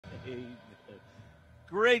Amen.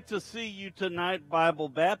 Great to see you tonight, Bible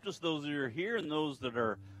Baptist, those that are here and those that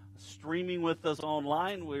are streaming with us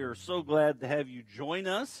online. We are so glad to have you join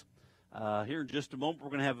us. Here in just a moment, we're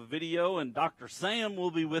going to have a video, and Dr. Sam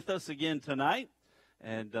will be with us again tonight.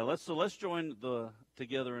 And let's join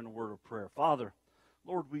together in a word of prayer. Father,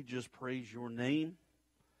 Lord, we just praise your name.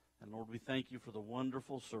 And Lord, we thank you for the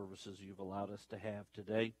wonderful services you've allowed us to have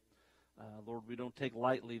today. Lord, we don't take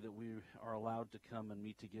lightly that we are allowed to come and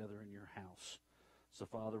meet together in your house. So,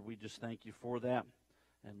 Father, we just thank you for that.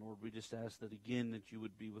 And, Lord, we just ask that, again, that you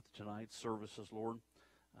would be with tonight's services, Lord.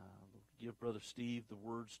 Give Brother Steve the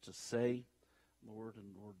words to say, Lord,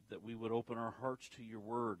 and, Lord, that we would open our hearts to your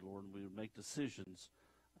word, Lord, and we would make decisions,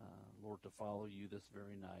 Lord, to follow you this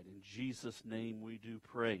very night. In Jesus' name we do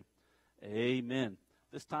pray. Amen.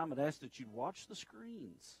 This time I'd ask that you'd watch the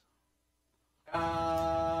screens.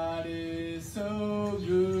 God is so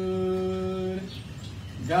good.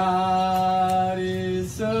 God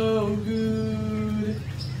is so good.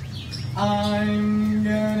 I'm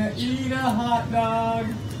gonna eat a hot dog.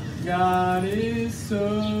 God is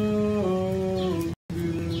so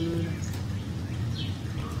good.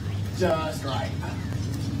 Just right.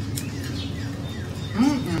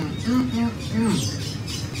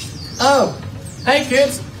 Oh, hey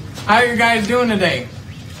kids. How are you guys doing today?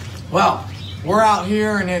 Well, we're out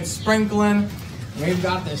here and it's sprinkling. We've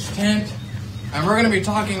got this tent. And we're going to be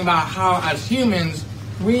talking about how, as humans,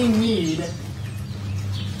 we need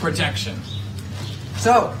protection.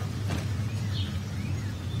 So,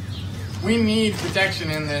 we need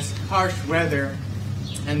protection in this harsh weather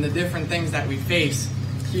and the different things that we face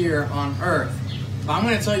here on Earth. But I'm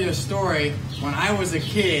going to tell you a story when I was a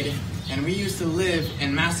kid and we used to live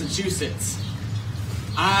in Massachusetts.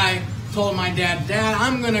 I told my dad, "Dad,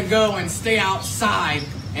 I'm going to go and stay outside,"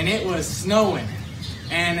 and it was snowing.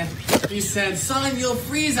 And he said, "Son, you'll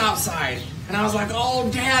freeze outside." And I was like,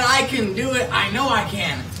 "Oh, Dad, I can do it. I know I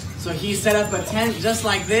can." So he set up a tent just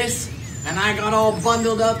like this, and I got all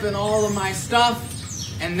bundled up in all of my stuff.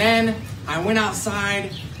 And then I went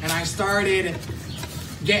outside, and I started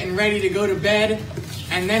getting ready to go to bed.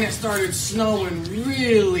 And then it started snowing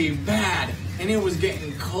really bad, and it was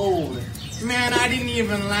getting cold. Man, I didn't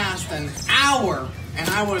even last an hour, and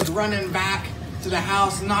I was running back to the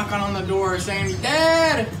house, knocking on the door, saying,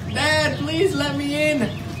 Dad, please let me in.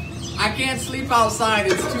 I can't sleep outside,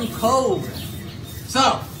 it's too cold."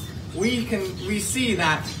 So, we see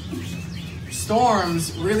that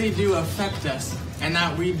storms really do affect us, and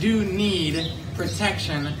that we do need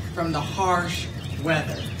protection from the harsh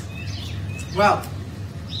weather. Well,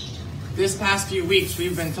 this past few weeks,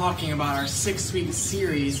 we've been talking about our 6-week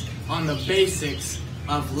series on the basics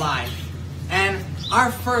of life. And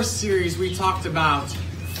our first series, we talked about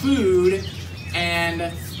food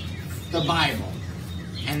and the Bible.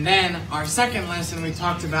 And then our second lesson, we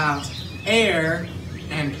talked about air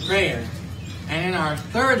and prayer. And in our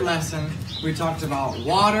third lesson, we talked about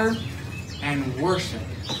water and worship.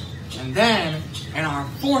 And then in our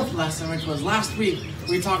fourth lesson, which was last week,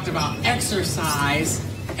 we talked about exercise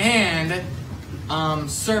and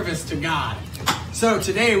service to God. So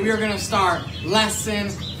today we are going to start lesson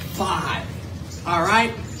 5. All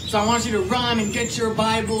right? So I want you to run and get your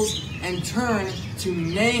Bibles and turn to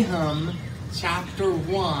Nahum chapter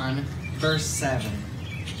 1, verse 7.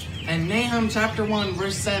 And Nahum chapter 1,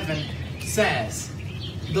 verse 7 says,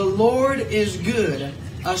 "The Lord is good,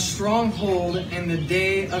 a stronghold in the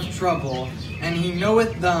day of trouble, and he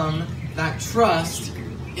knoweth them that trust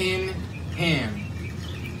in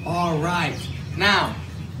him." All right. Now,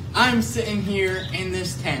 I'm sitting here in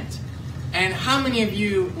this tent. And how many of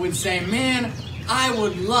you would say, "Man, I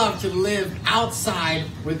would love to live outside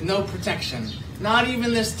with no protection"? Not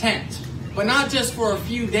even this tent. But not just for a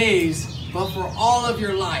few days, but for all of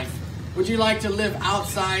your life. Would you like to live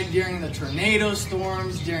outside during the tornado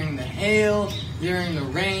storms, during the hail, during the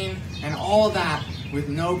rain, and all that with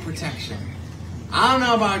no protection? I don't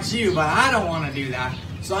know about you, but I don't want to do that.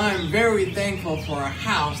 So I'm very thankful for a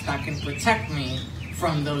house that can protect me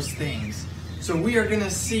from those things. So we are going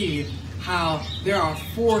to see how there are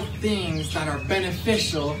 4 things that are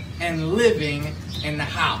beneficial in living in the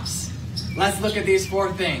house. Let's look at these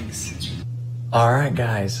 4 things. Alright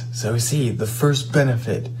guys, so see, the first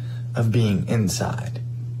benefit of being inside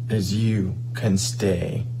is you can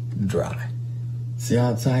stay dry. See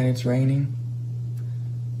outside it's raining?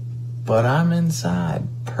 But I'm inside,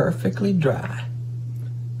 perfectly dry.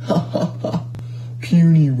 Ha ha ha,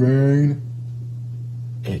 puny rain.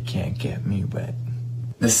 It can't get me wet.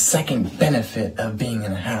 The second benefit of being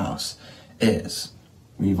in a house is,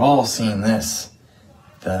 we've all seen this,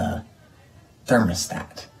 the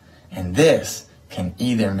thermostat. And this can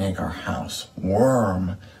either make our house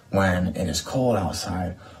warm when it is cold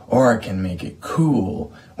outside, or it can make it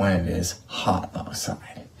cool when it is hot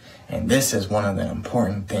outside. And this is one of the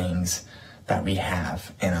important things that we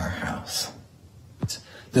have in our house.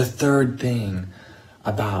 The third thing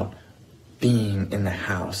about being in the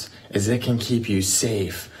house is it can keep you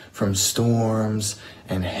safe from storms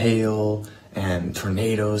and hail and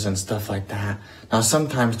tornadoes and stuff like that. Now,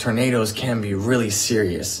 sometimes tornadoes can be really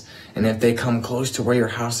serious, and if they come close to where your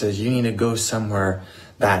house is, you need to go somewhere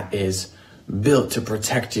that is built to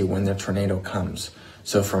protect you when the tornado comes.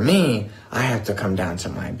 So for me, I have to come down to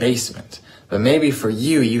my basement. But maybe for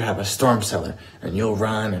you, you have a storm cellar, and you'll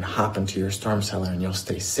run and hop into your storm cellar and you'll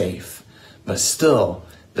stay safe. But still,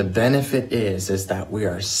 the benefit is that we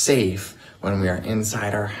are safe when we are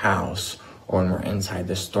inside our house or when we're inside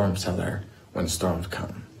the storm cellar when storms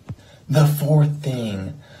come. The fourth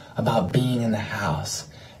thing about being in the house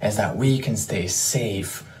is that we can stay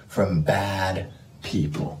safe from bad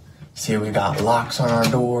people. See, we got locks on our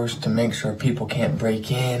doors to make sure people can't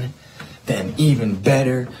break in. Then even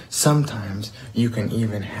better, sometimes you can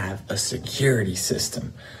even have a security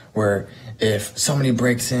system where if somebody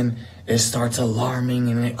breaks in, it starts alarming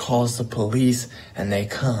and it calls the police and they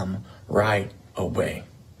come right away.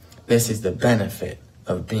 This is the benefit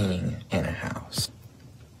of being in a house.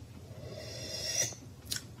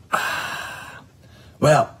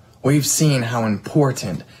 Well, we've seen how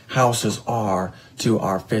important houses are to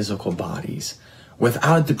our physical bodies.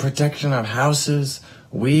 Without the protection of houses,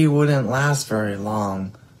 we wouldn't last very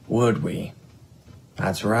long, would we?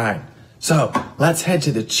 That's right. So let's head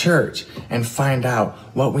to the church and find out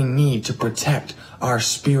what we need to protect our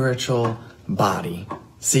spiritual body.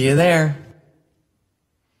 See you there.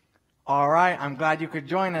 All right, I'm glad you could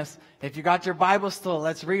join us. If you got your Bible still,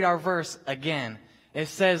 let's read our verse again. It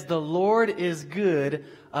says, "The Lord is good,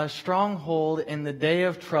 a stronghold in the day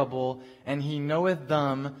of trouble, and he knoweth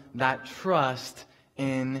them that trust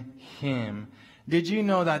in him." Did you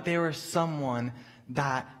know that there is someone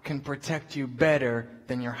that can protect you better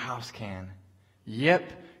than your house can? Yep,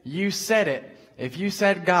 you said it. If you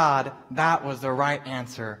said God, that was the right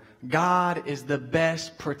answer. God is the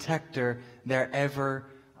best protector there ever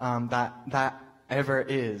that ever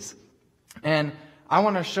is. And I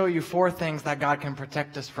want to show you 4 things that God can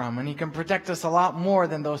protect us from. And he can protect us a lot more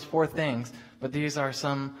than those 4 things. But these are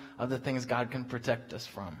some of the things God can protect us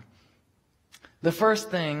from. The first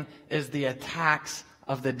thing is the attacks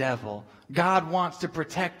of the devil. God wants to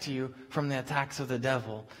protect you from the attacks of the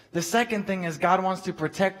devil. The second thing is God wants to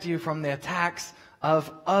protect you from the attacks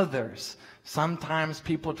of others. Sometimes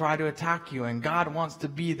people try to attack you, and God wants to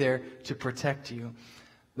be there to protect you.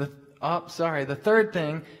 The third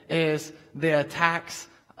thing is the attacks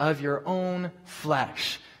of your own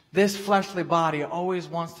flesh. This fleshly body always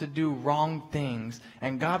wants to do wrong things,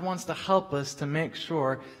 and God wants to help us to make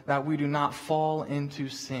sure that we do not fall into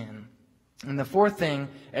sin. And the fourth thing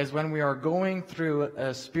is when we are going through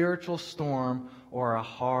a spiritual storm or a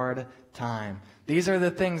hard time. These are the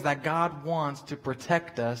things that God wants to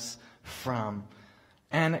protect us from.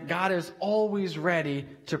 And God is always ready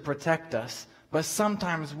to protect us. But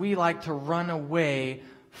sometimes we like to run away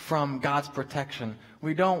from God's protection.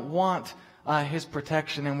 We don't want his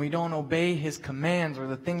protection, and we don't obey his commands or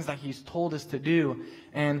the things that he's told us to do.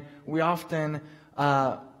 And we often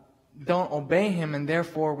don't obey him, and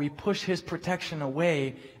therefore we push his protection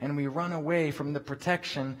away, and we run away from the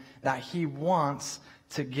protection that he wants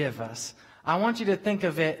to give us. I want you to think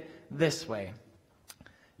of it this way.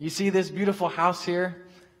 You see this beautiful house here?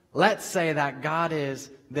 Let's say that God is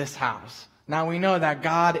this house. Now we know that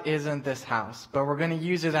God isn't this house, but we're going to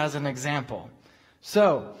use it as an example.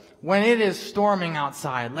 So, when it is storming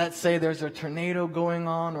outside, let's say there's a tornado going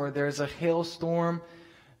on or there's a hailstorm,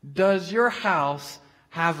 does your house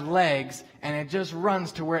have legs and it just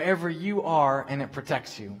runs to wherever you are and it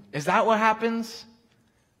protects you? Is that what happens?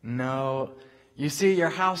 No. You see, your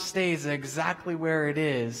house stays exactly where it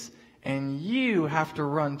is, and you have to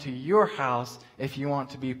run to your house if you want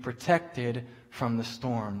to be protected from the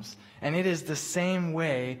storms. And it is the same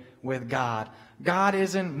way with God. God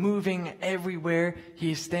isn't moving everywhere.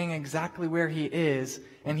 He's staying exactly where he is,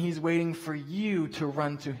 and he's waiting for you to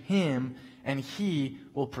run to him, and he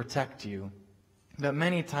will protect you. But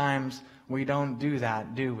many times we don't do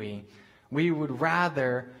that, do we? We would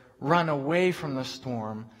rather run away from the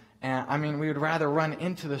storm. We would rather run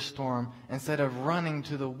into the storm instead of running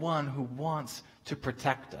to the one who wants to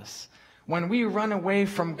protect us. When we run away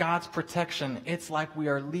from God's protection, it's like we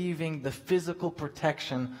are leaving the physical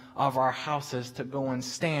protection of our houses to go and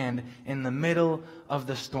stand in the middle of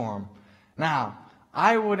the storm. Now,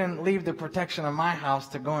 I wouldn't leave the protection of my house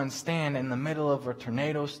to go and stand in the middle of a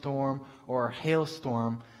tornado storm or a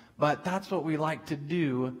hailstorm, but that's what we like to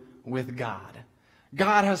do with God.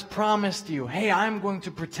 God has promised you, hey, I'm going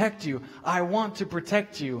to protect you. I want to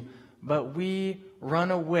protect you. But we run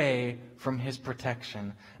away from His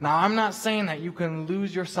protection. Now, I'm not saying that you can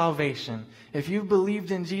lose your salvation. If you've believed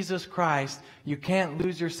in Jesus Christ, you can't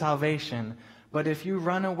lose your salvation. But if you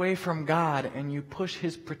run away from God and you push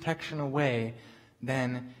His protection away,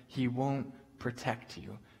 then He won't protect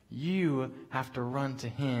you. You have to run to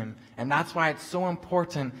Him. And that's why it's so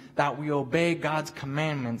important that we obey God's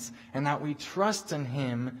commandments and that we trust in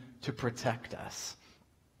Him to protect us.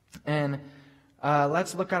 And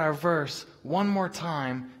let's look at our verse one more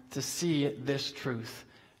time to see this truth.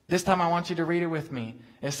 This time I want you to read it with me.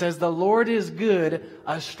 It says, "The Lord is good,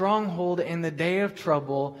 a stronghold in the day of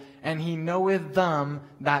trouble, and He knoweth them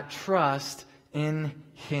that trust in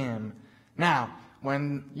Him." Now,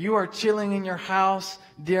 when you are chilling in your house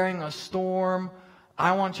during a storm,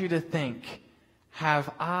 I want you to think,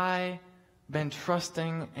 have I been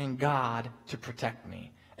trusting in God to protect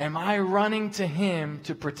me? Am I running to Him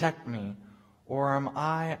to protect me? Or am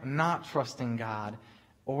I not trusting God?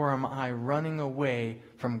 Or am I running away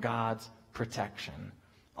from God's protection?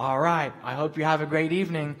 All right, I hope you have a great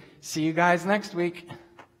evening. See you guys next week.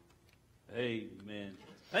 Amen.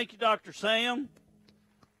 Thank you, Dr. Sam.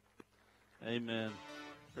 Amen.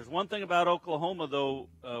 There's one thing about Oklahoma, though.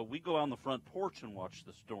 We go on the front porch and watch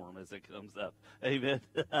the storm as it comes up. Amen.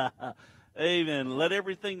 Amen. Let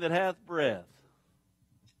everything that hath breath.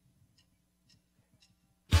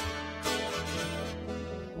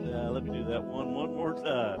 Let me do that one more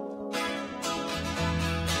time.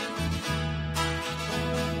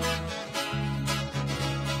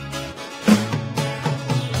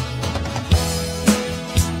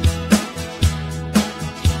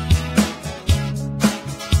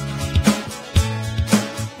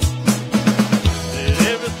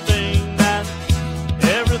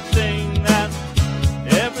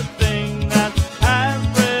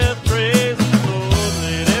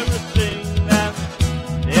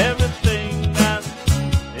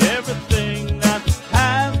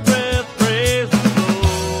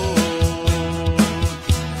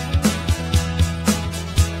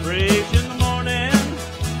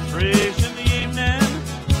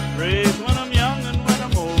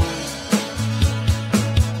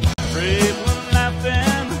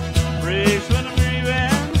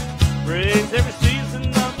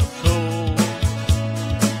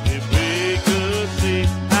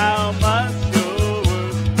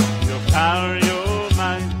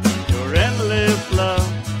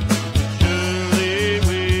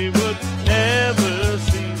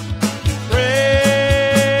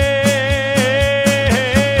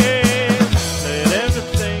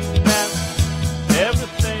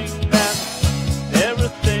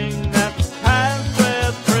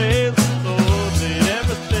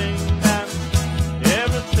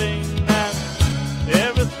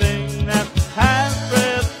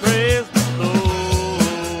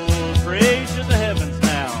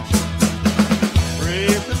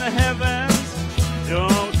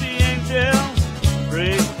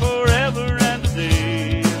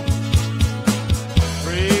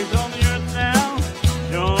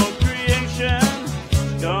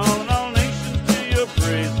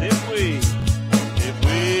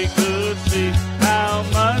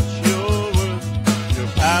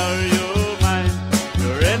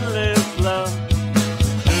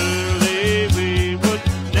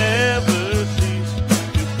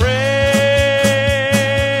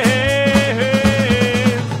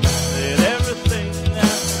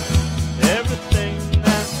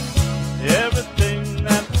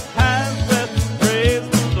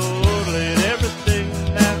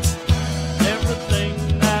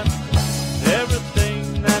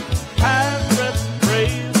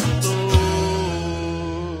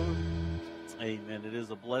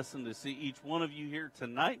 To see each one of you here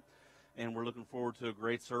tonight, and we're looking forward to a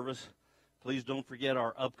great service. Please don't forget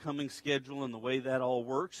our upcoming schedule and the way that all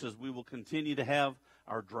works, as we will continue to have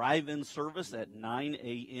our drive-in service at 9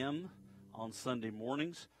 a.m. on Sunday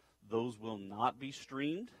mornings. Those will not be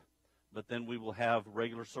streamed, but then we will have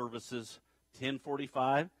regular services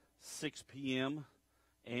 10:45, 6 p.m.,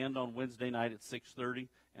 and on Wednesday night at 6:30,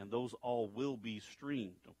 and those all will be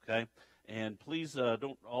streamed, okay? And please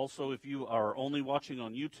don't also, if you are only watching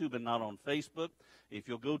on YouTube and not on Facebook, if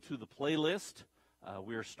you'll go to the playlist,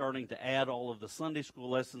 we are starting to add all of the Sunday school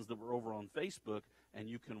lessons that were over on Facebook, and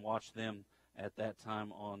you can watch them at that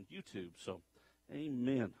time on YouTube. So,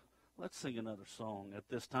 amen. Let's sing another song at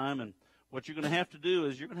this time. And what you're going to have to do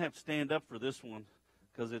is you're going to have to stand up for this one.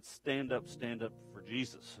 because it's stand up for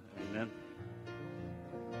Jesus. Amen.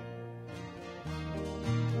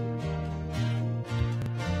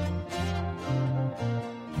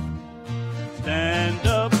 Stand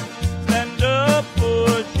up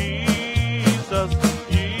for Jesus,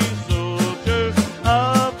 ye soldiers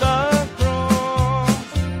of the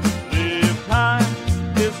cross. Lift high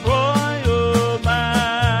his royal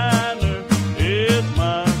banner, it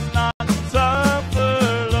must not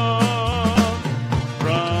suffer long.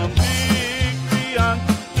 From victory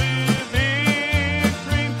unto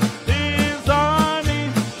victory, his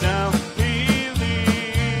army shall he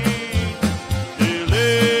lead. Till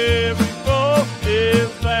every foe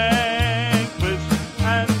is vanquished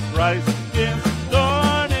and Christ is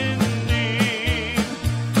Lord indeed.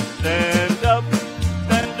 Stand up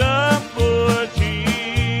for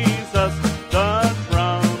Jesus, the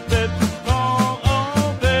trumpet call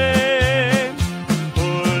obey.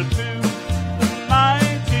 For to the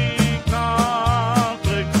mighty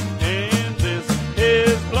conflict in this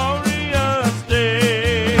his glorious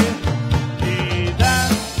day. He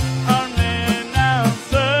that our men now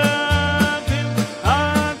serve him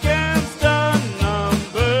against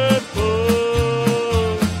unnumbered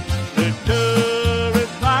foes. The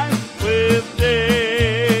courage lies with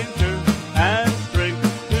danger and strength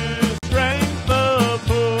to strength above.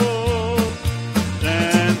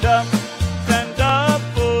 Stand up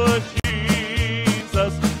for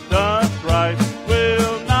Jesus, the strife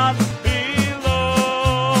will not be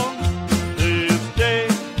long. This day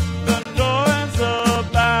the noise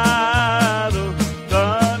of battle,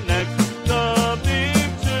 the next the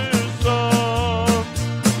victor's song.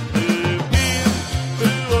 To him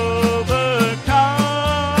who overcometh,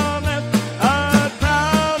 a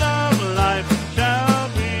crown of life shall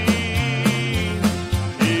be.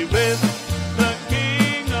 He with the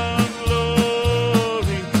King of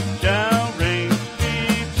glory shall reign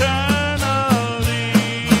eternally.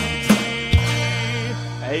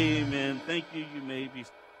 Amen. Thank you. You may be.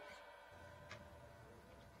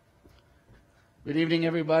 Good evening,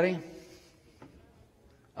 everybody.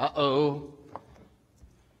 Uh-oh.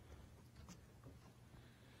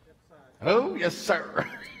 Oh, yes, sir.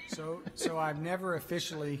 So I've never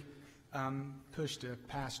officially pushed a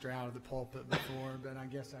pastor out of the pulpit before, but I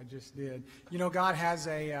guess I just did. You know, God has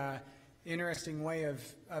a interesting way of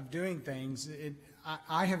doing things.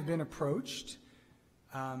 I have been approached,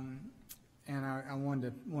 and I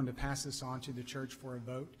wanted to pass this on to the church for a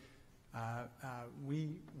vote.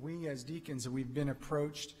 We as deacons, we've been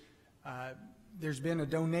approached. There's been a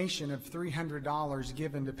donation of $300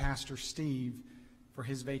 given to Pastor Steve for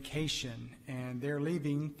his vacation, and they're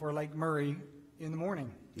leaving for Lake Murray in the morning,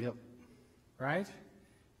 Yep. right?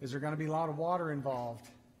 Is there going to be a lot of water involved?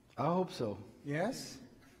 I hope so. Yes?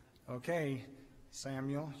 Okay,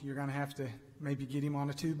 Samuel, you're going to have to maybe get him on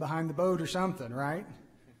a tube behind the boat or something, right?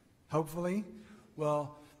 Hopefully.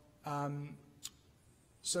 Well,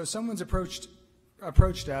 so someone's approached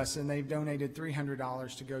us, and they've donated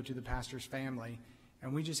 $300 to go to the pastor's family,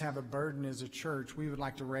 and we just have a burden as a church. We would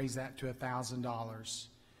like to raise that to $1,000.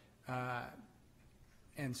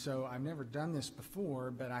 And so I've never done this before,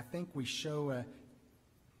 but I think we show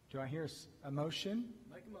do I hear a motion?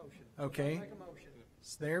 Make a motion. Okay. Make a motion.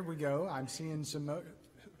 So there we go. I'm seeing some.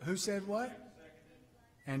 Who said what?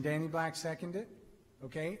 And Danny Black seconded.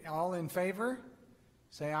 Okay. All in favor?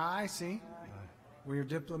 Say aye. See? We are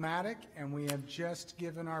diplomatic, and we have just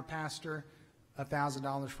given our pastor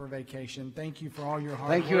 $1,000 for vacation. Thank you for all your hard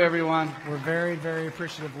work. Thank you, everyone. We're very, very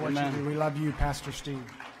appreciative of what Amen. you do. We love you, Pastor Steve.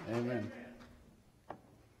 Amen.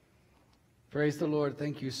 Praise the Lord.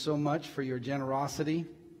 Thank you so much for your generosity.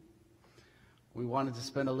 We wanted to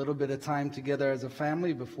spend a little bit of time together as a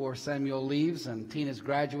family before Samuel leaves, and Tina's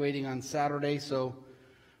graduating on Saturday, so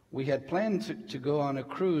we had planned to go on a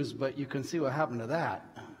cruise, but you can see what happened to that.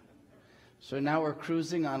 So now we're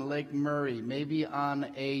cruising on Lake Murray, maybe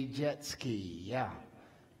on a jet ski. Yeah,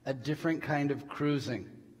 a different kind of cruising.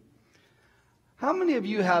 How many of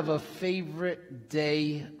you have a favorite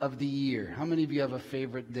day of the year? How many of you have a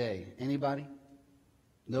favorite day? Anybody?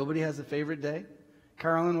 Nobody has a favorite day?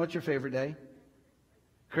 Carolyn, what's your favorite day?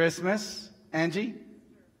 Christmas? Angie?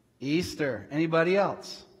 Easter. Anybody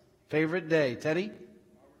else? Favorite day? Teddy?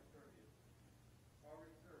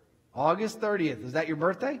 August 30th. Is that your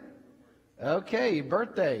birthday? Okay,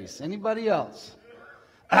 birthdays. Anybody else?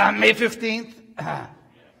 May 15th.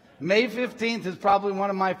 May 15th is probably one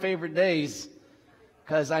of my favorite days,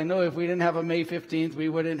 because I know if we didn't have a May 15th, we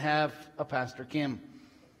wouldn't have a Pastor Kim.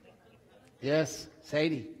 Yes,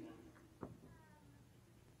 Sadie.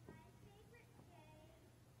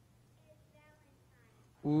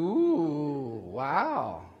 Ooh,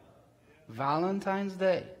 wow. Valentine's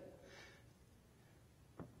Day.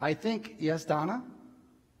 I think, yes, Donna?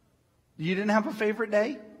 You didn't have a favorite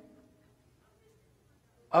day?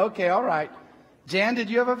 Okay, all right. Jan, did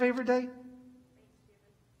you have a favorite day?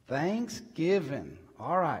 Thanksgiving.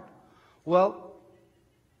 All right. Well,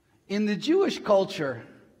 in the Jewish culture,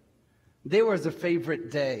 there was a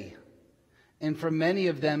favorite day. And for many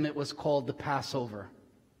of them, it was called the Passover.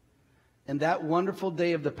 And that wonderful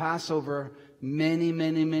day of the Passover,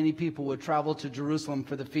 many people would travel to Jerusalem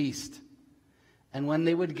for the feast. And when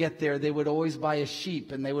they would get there, they would always buy a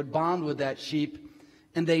sheep, and they would bond with that sheep.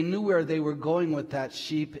 And they knew where they were going with that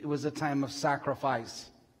sheep. It was a time of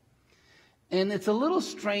sacrifice. And it's a little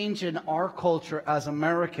strange in our culture as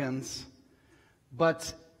Americans,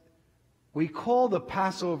 but we call the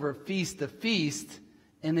Passover feast a feast,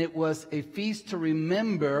 and it was a feast to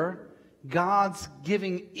remember God's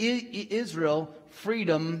giving Israel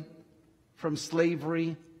freedom from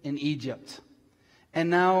slavery in Egypt. And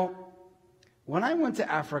now, when I went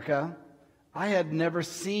to Africa, I had never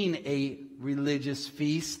seen a religious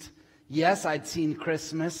feast. Yes, I'd seen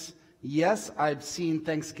Christmas. Yes, I've seen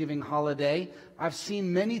Thanksgiving holiday. I've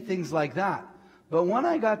seen many things like that. But when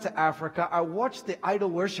I got to Africa, I watched the idol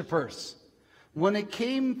worshipers. When it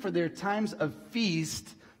came for their times of feast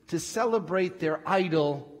to celebrate their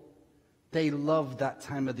idol, they loved that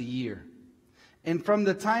time of the year. And from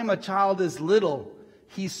the time a child is little,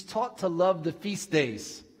 he's taught to love the feast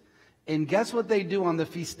days. And guess what they do on the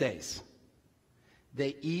feast days?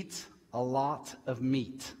 They eat a lot of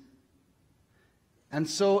meat. And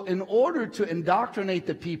so in order to indoctrinate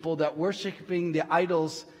the people that worshiping the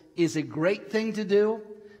idols is a great thing to do,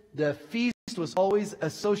 the feast was always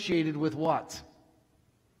associated with what?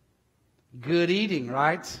 Good eating,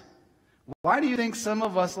 right? Why do you think some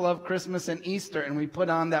of us love Christmas and Easter and we put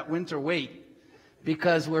on that winter weight?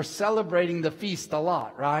 Because we're celebrating the feast a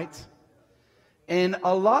lot, right? And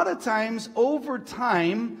a lot of times, over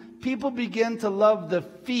time, people begin to love the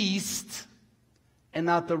feast and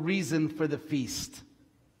not the reason for the feast.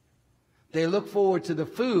 They look forward to the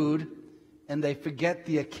food and they forget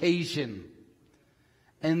the occasion.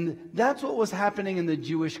 And that's what was happening in the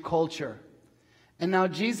Jewish culture. And now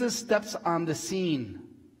Jesus steps on the scene.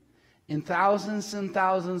 And thousands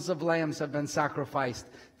of lambs have been sacrificed.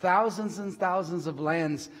 Thousands and thousands of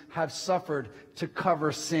lambs have suffered to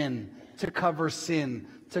cover sin, to cover sin,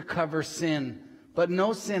 to cover sin. But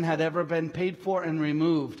no sin had ever been paid for and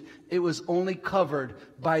removed. It was only covered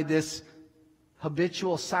by this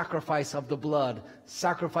habitual sacrifice of the blood,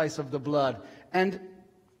 sacrifice of the blood. And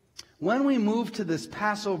when we move to this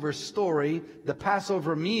Passover story, the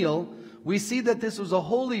Passover meal, we see that this was a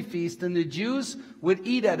holy feast, and the Jews would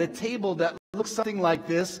eat at a table that looks something like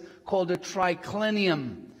this, called a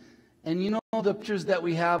triclinium. And you know the pictures that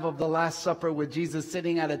we have of the Last Supper with Jesus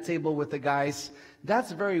sitting at a table with the guys?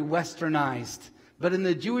 That's very westernized. But in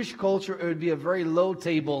the Jewish culture, it would be a very low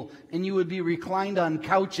table, and you would be reclined on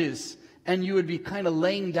couches, and you would be kind of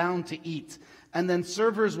laying down to eat. And then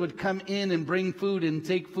servers would come in and bring food and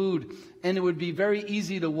take food, and it would be very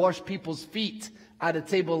easy to wash people's feet at a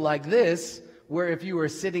table like this, where if you were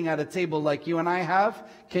sitting at a table like you and I have,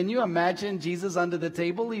 can you imagine Jesus under the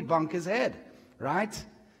table? He'd bunk his head, right?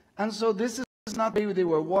 And so this is not the way they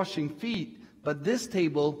were washing feet, but this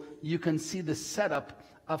table, you can see the setup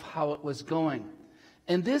of how it was going.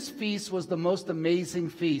 And this feast was the most amazing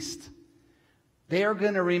feast. They are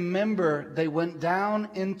going to remember they went down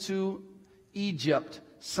into Egypt,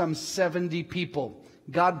 some 70 people.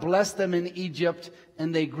 God blessed them in Egypt,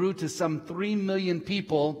 and they grew to some 3 million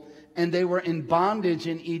people, and they were in bondage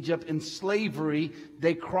in Egypt, in slavery.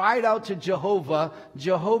 They cried out to Jehovah.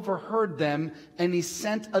 Jehovah heard them, and he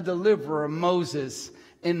sent a deliverer, Moses.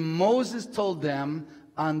 And Moses told them,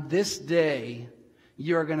 on this day,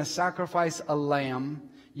 you're going to sacrifice a lamb.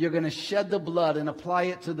 You're going to shed the blood and apply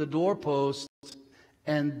it to the doorpost.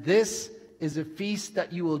 And this is a feast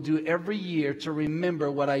that you will do every year to remember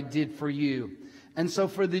what I did for you. And so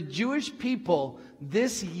for the Jewish people,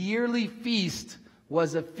 this yearly feast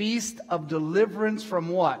was a feast of deliverance from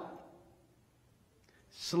what?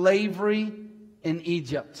 Slavery in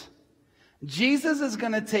Egypt. Jesus is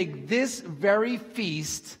going to take this very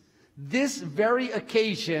feast, this very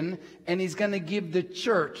occasion, and he's going to give the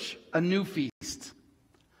church a new feast,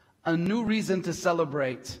 a new reason to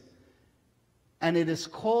celebrate. And it is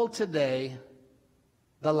called today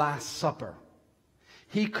the Last Supper.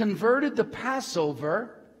 He converted the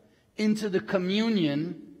Passover into the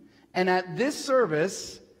communion. And at this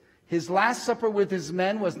service, his Last Supper with his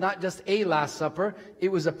men was not just a Last Supper.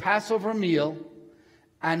 It was a Passover meal.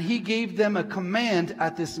 And he gave them a command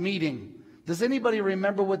at this meeting. Does anybody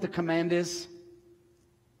remember what the command is?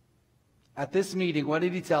 At this meeting, what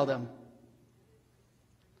did he tell them?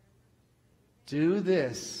 Do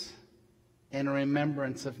this in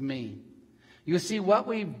remembrance of me. You see, what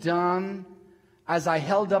we've done, as I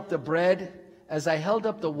held up the bread, as I held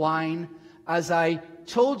up the wine, as I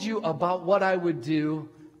told you about what I would do,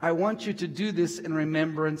 I want you to do this in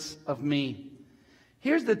remembrance of me.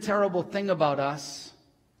 Here's the terrible thing about us.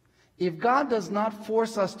 If God does not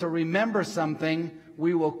force us to remember something,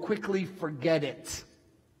 we will quickly forget it.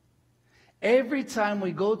 Every time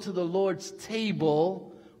we go to the Lord's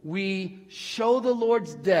table, we show the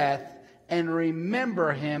Lord's death and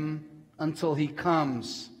remember him until he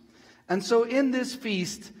comes. And so in this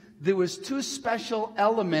feast, there was two special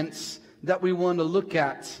elements that we want to look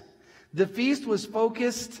at. The feast was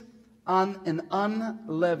focused on an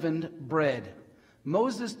unleavened bread.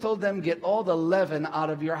 Moses told them, get all the leaven out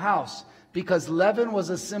of your house, because leaven was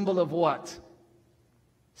a symbol of what?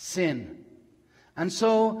 Sin. And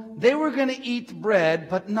so they were going to eat bread,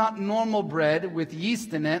 but not normal bread with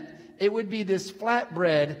yeast in it. It would be this flat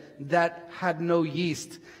bread that had no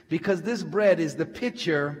yeast, because this bread is the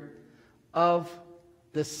picture of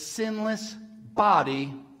the sinless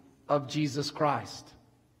body of Jesus Christ.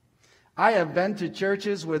 I have been to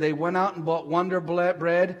churches where they went out and bought Wonder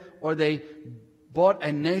Bread, or they bought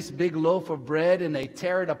a nice big loaf of bread and they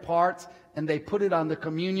tear it apart and they put it on the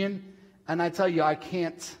communion. And I tell you, I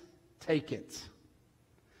can't take it.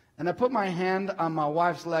 And I put my hand on my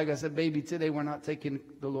wife's leg. I said, baby, today we're not taking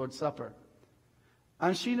the Lord's Supper.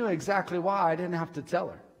 And she knew exactly why. I didn't have to tell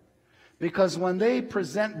her. Because when they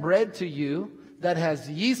present bread to you that has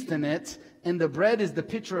yeast in it, and the bread is the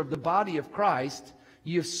picture of the body of Christ,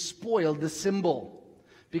 you've spoiled the symbol.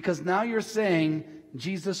 Because now you're saying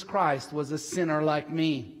Jesus Christ was a sinner like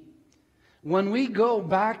me. When we go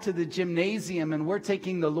back to the gymnasium and we're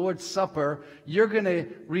taking the Lord's Supper, you're going to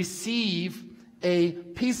receive a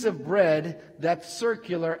piece of bread that's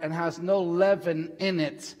circular and has no leaven in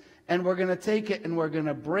it. And we're going to take it and we're going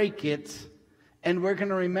to break it. And we're going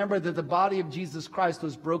to remember that the body of Jesus Christ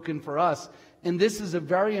was broken for us. And this is a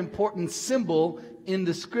very important symbol in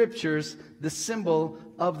the scriptures. The symbol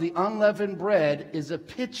of the unleavened bread is a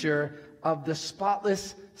picture of the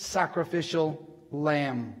spotless sacrificial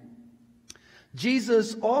lamb.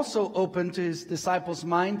 Jesus also opened to his disciples'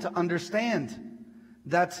 mind to understand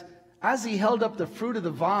that as he held up the fruit of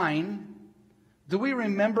the vine, do we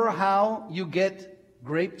remember how you get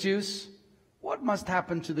grape juice? What must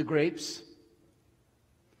happen to the grapes?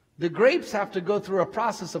 The grapes have to go through a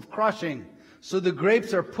process of crushing. So the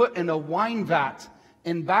grapes are put in a wine vat.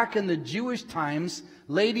 And back in the Jewish times,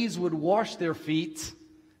 ladies would wash their feet,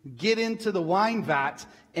 get into the wine vat,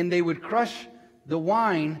 and they would crush the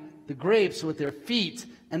wine, the grapes, with their feet.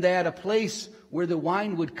 And they had a place where the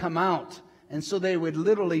wine would come out. And so they would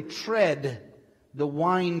literally tread the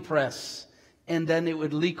wine press, and then it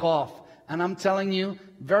would leak off. And I'm telling you,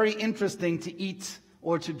 very interesting to eat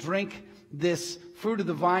or to drink this fruit of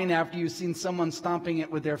the vine after you've seen someone stomping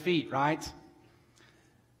it with their feet, right?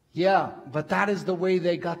 Yeah, but that is the way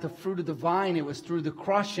they got the fruit of the vine. It was through the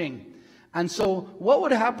crushing. And so what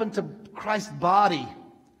would happen to Christ's body?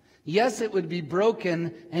 Yes, it would be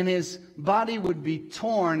broken, and his body would be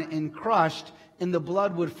torn and crushed, and the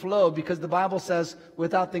blood would flow, because the Bible says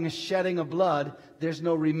without the shedding of blood, there's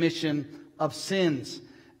no remission of sins.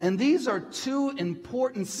 And these are two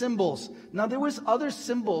important symbols. Now, there was other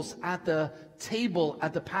symbols at the table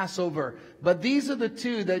at the Passover, but these are the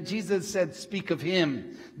two that Jesus said speak of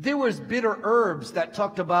him. There was bitter herbs that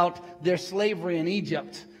talked about their slavery in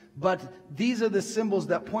Egypt, but these are the symbols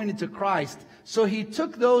that pointed to Christ. So he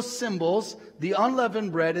took those symbols, the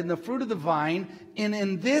unleavened bread and the fruit of the vine, and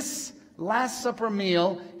in this Last Supper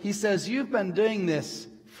meal, he says, you've been doing this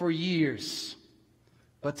for years,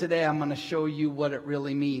 but today I'm going to show you what it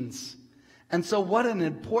really means. And so what an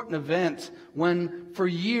important event when for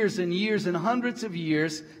years and years and hundreds of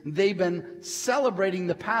years, they've been celebrating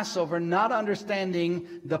the Passover, not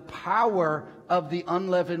understanding the power of the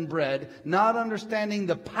unleavened bread, not understanding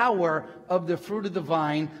the power of the fruit of the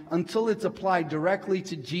vine, until it's applied directly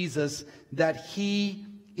to Jesus, that he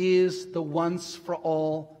is the once for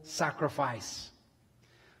all sacrifice.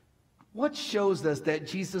 What shows us that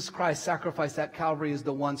Jesus Christ's sacrifice at Calvary is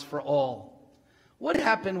the once for all? What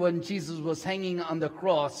happened when Jesus was hanging on the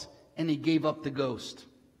cross and he gave up the ghost?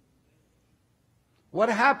 What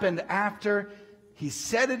happened after he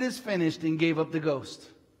said it is finished and gave up the ghost?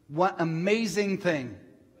 What amazing thing.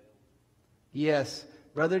 Yes,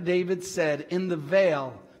 Brother David said, in the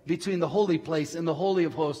veil between the holy place and the Holy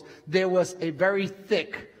of Hosts, there was a very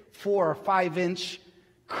thick 4 or 5 inch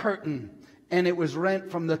curtain. and it was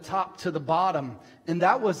rent from the top to the bottom. And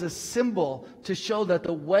that was a symbol to show that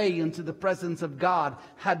the way into the presence of God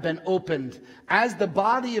had been opened. As the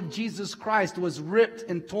body of Jesus Christ was ripped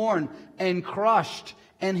and torn and crushed,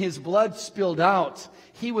 and his blood spilled out,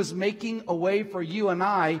 he was making a way for you and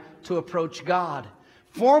I to approach God.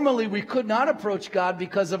 Formerly, we could not approach God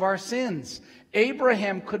because of our sins.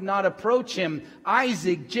 Abraham could not approach him.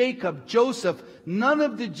 Isaac, Jacob, Joseph, none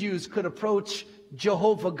of the Jews could approach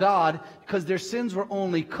Jehovah God because their sins were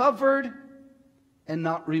only covered and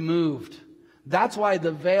not removed. That's why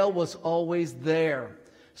the veil was always there.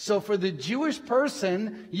 So for the Jewish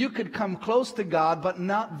person, you could come close to God, but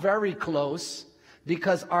not very close,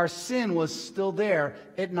 because our sin was still there.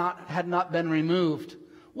 It had not been removed.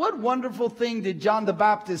 What wonderful thing did John the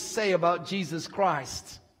Baptist say about Jesus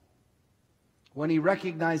Christ when he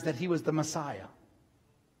recognized that he was the Messiah?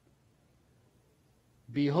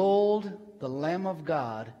 Behold, the Lamb of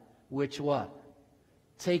God, which what?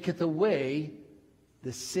 Taketh away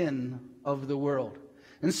the sin of the world.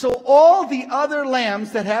 And so all the other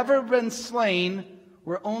lambs that have ever been slain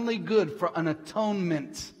were only good for an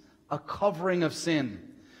atonement, a covering of sin.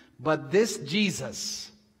 But this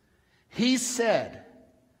Jesus, he said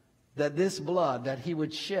that this blood that he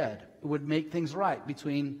would shed would make things right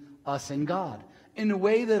between us and God in a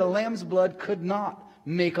way that a lamb's blood could not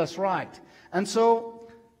make us right. And so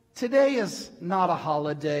today is not a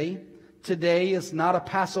holiday. Today is not a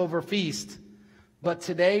Passover feast. But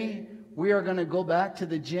today we are going to go back to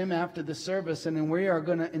the gym after the service, and then we are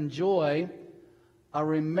going to enjoy a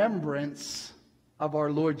remembrance of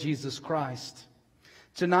our Lord Jesus Christ.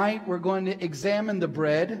 Tonight we're going to examine the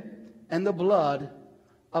bread and the blood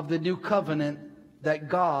of the new covenant that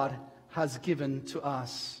God has given to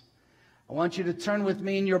us. I want you to turn with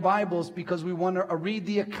me in your Bibles, because we want to read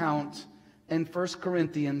the account in 1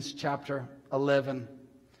 Corinthians chapter 11.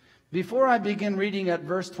 Before I begin reading at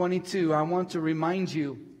verse 22, I want to remind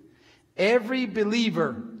you, every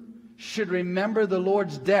believer should remember the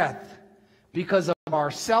Lord's death because of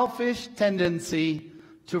our selfish tendency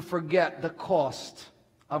to forget the cost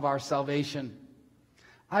of our salvation.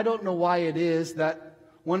 I don't know why it is that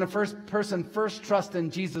when a person first trusts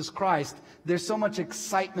in Jesus Christ, there's so much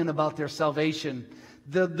excitement about their salvation.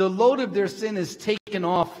 The load of their sin is taken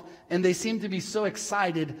off, and they seem to be so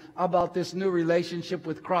excited about this new relationship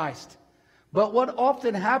with Christ. But what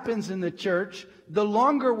often happens in the church, the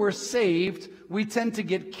longer we're saved, we tend to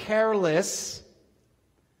get careless,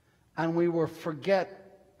 and we will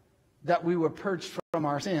forget that we were purged from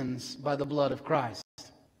our sins by the blood of Christ.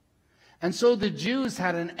 And so the Jews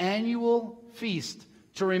had an annual feast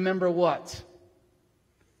to remember what?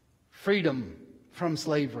 Freedom from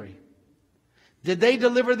slavery. Did they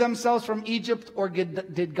deliver themselves from Egypt, or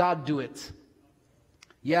did God do it?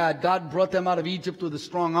 Yeah, God brought them out of Egypt with a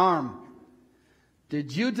strong arm.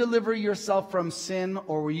 Did you deliver yourself from sin,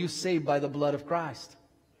 or were you saved by the blood of Christ?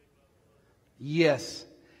 Yes.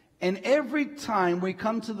 And every time we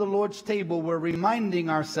come to the Lord's table, we're reminding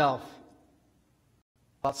ourselves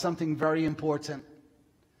about something very important.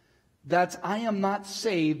 That I am not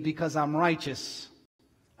saved because I'm righteous.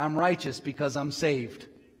 I'm righteous because I'm saved.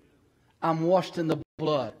 I'm washed in the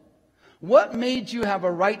blood. What made you have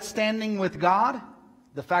a right standing with God?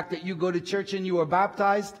 The fact that you go to church and you were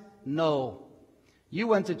baptized? No. You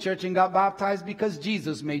went to church and got baptized because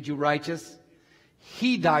Jesus made you righteous.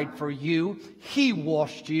 He died for you. He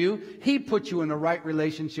washed you. He put you in a right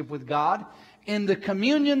relationship with God. In the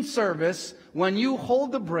communion service, when you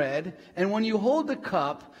hold the bread and when you hold the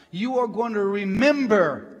cup, you are going to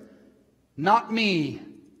remember, not me,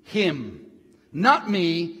 Him. Not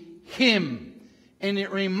me, Him. And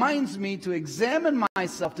it reminds me to examine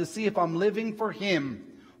myself to see if I'm living for Him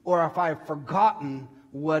or if I've forgotten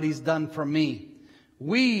what He's done for me.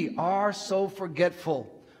 We are so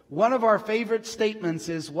forgetful. One of our favorite statements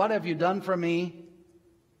is, "What have you done for me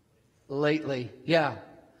lately?" Yeah.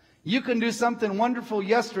 You can do something wonderful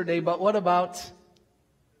yesterday, but what about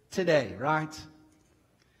today, right?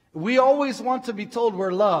 We always want to be told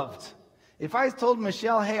we're loved. If I told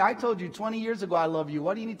Michelle, "Hey, I told you 20 years ago I love you,"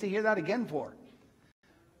 what do you need to hear that again for?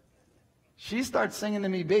 She starts singing to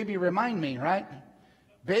me, "Baby, remind me," right?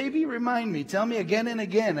 Baby, remind me. Tell me again and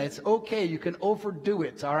again. It's okay. You can overdo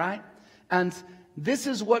it, all right? And this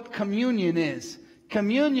is what communion is.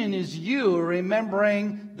 Communion is you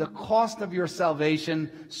remembering the cost of your salvation,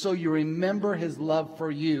 so you remember His love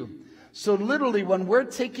for you. So literally, when we're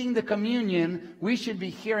taking the communion, we should be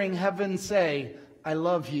hearing heaven say, "I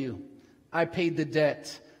love you. I paid the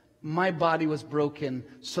debt. My body was broken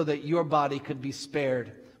so that your body could be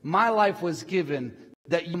spared. My life was given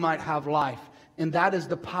that you might have life." And that is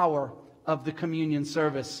the power of the communion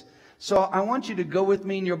service. So I want you to go with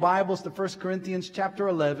me in your Bibles to 1 Corinthians chapter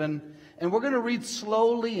 11, and we're going to read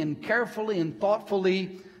slowly and carefully and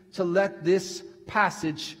thoughtfully to let this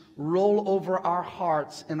passage roll over our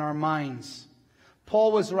hearts and our minds.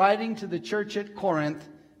 Paul was writing to the church at Corinth,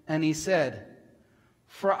 and he said,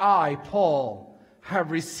 "For I, Paul, have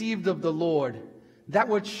received of the Lord that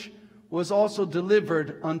which was also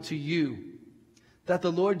delivered unto you, that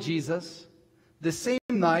the Lord Jesus, the same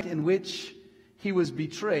night in which he was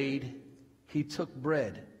betrayed, he took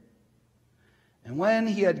bread. And when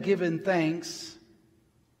he had given thanks,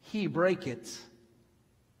 he brake it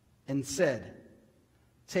and said,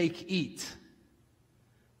 'Take, eat.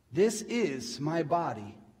 This is my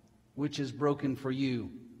body, which is broken for you.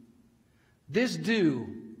 This do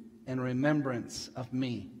in remembrance of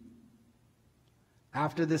me.'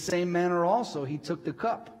 After the same manner also he took the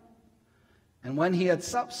cup. And when he had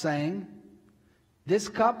supped, saying, 'This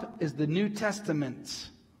cup is the New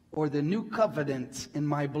Testament, or the new covenant in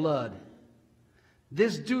my blood.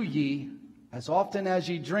 This do ye, as often as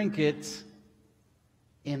ye drink it,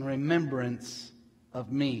 in remembrance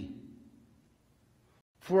of me.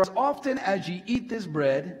 For as often as ye eat this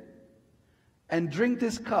bread and drink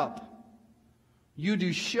this cup, you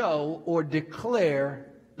do show or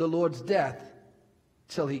declare the Lord's death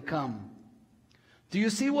till he come.'" Do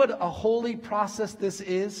you see what a holy process this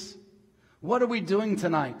is? What are we doing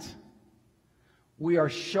tonight? We are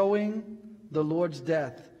showing the Lord's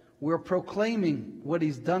death. We're proclaiming what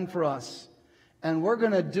he's done for us. And we're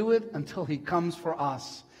going to do it until he comes for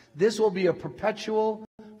us. This will be a perpetual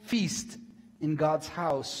feast in God's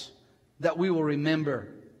house that we will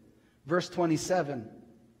remember. Verse 27.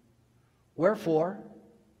 "Wherefore,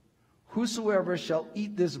 whosoever shall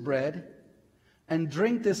eat this bread and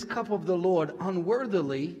drink this cup of the Lord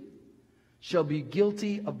unworthily shall be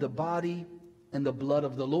guilty of the body and the blood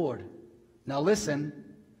of the Lord." Now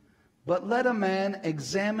listen, "But let a man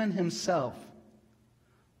examine himself,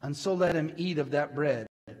 and so let him eat of that bread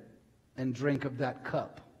and drink of that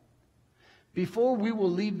cup." Before we will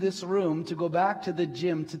leave this room to go back to the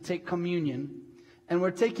gym to take communion, and we're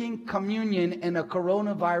taking communion in a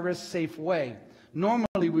coronavirus safe way.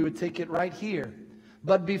 Normally we would take it right here.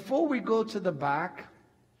 But before we go to the back,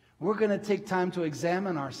 we're going to take time to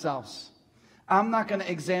examine ourselves. I'm not going to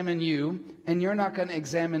examine you, and you're not going to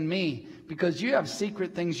examine me, because you have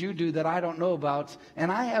secret things you do that I don't know about, and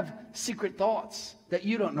I have secret thoughts that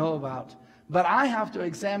you don't know about. But I have to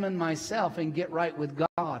examine myself and get right with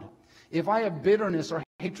God. If I have bitterness or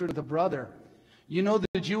hatred of the brother, you know,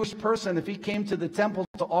 the Jewish person, if he came to the temple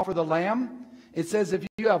to offer the lamb, it says if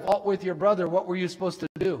you have aught with your brother, what were you supposed to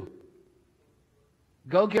do?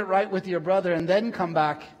 Go get right with your brother and then come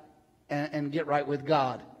back and get right with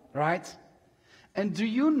God, right? And do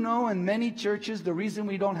you know in many churches the reason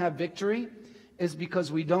we don't have victory is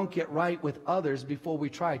because we don't get right with others before we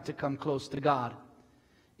try to come close to God.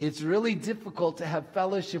 It's really difficult to have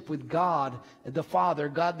fellowship with God the Father,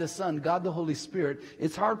 God the Son, God the Holy Spirit.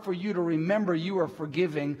 It's hard for you to remember you are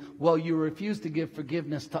forgiving while you refuse to give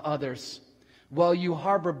forgiveness to others, while you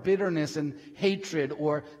harbor bitterness and hatred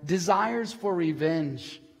or desires for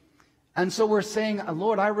revenge. And so we're saying,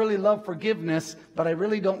 "Lord, I really love forgiveness, but I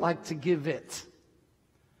really don't like to give it."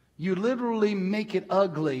 You literally make it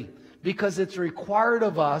ugly because it's required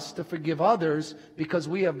of us to forgive others because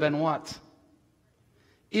we have been what?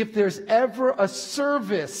 If there's ever a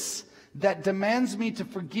service that demands me to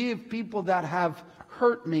forgive people that have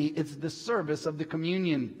hurt me, it's the service of the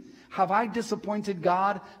communion. Have I disappointed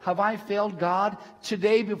God? Have I failed God?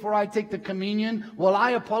 Today, before I take the communion, will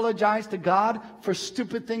I apologize to God for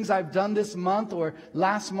stupid things I've done this month or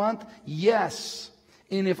last month? Yes.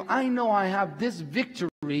 And if I know I have this victory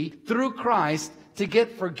through Christ to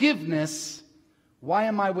get forgiveness, why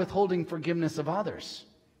am I withholding forgiveness of others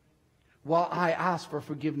while I ask for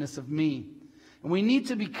forgiveness of me? And we need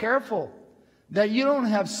to be careful that you don't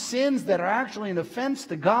have sins that are actually an offense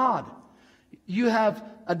to God. You have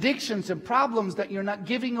addictions and problems that you're not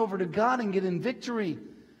giving over to God and getting victory.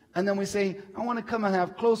 And then we say, "I want to come and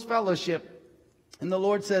have close fellowship." And the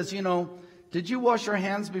Lord says, "You know, did you wash your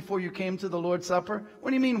hands before you came to the Lord's Supper?"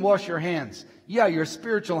 What do you mean wash your hands? Yeah, your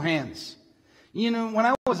spiritual hands. You know, when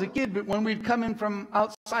I was a kid, when we'd come in from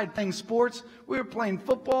outside playing sports, we were playing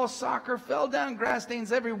football, soccer, fell down, grass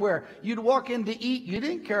stains everywhere. You'd walk in to eat. You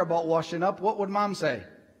didn't care about washing up. What would Mom say?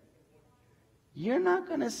 "You're not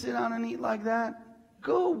going to sit down and eat like that.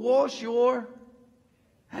 Go wash your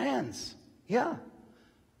hands." Yeah.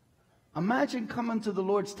 Imagine coming to the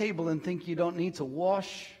Lord's table and think you don't need to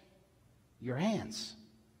wash your hands.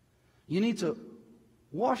 You need to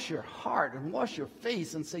Wash your heart and wash your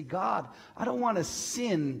face and say, God, I don't want to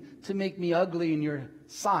sin to make me ugly in your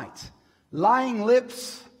sight. Lying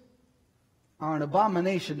lips are an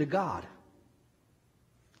abomination to God.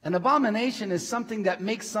 An abomination is something that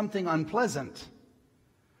makes something unpleasant.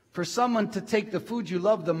 For someone to take the food you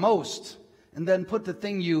love the most and then put the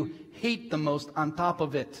thing you hate the most on top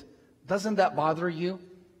of it. Doesn't that bother you?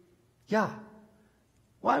 Yeah.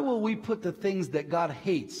 Why will we put the things that God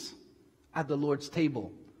hates at the Lord's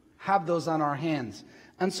table? Have those on our hands.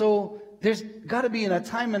 And so there's got to be a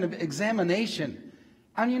time of examination.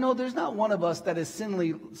 And you know, there's not one of us that is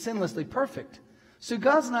sinlessly perfect. So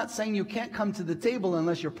God's not saying you can't come to the table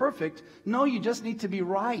unless you're perfect. No, you just need to be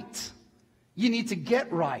right. You need to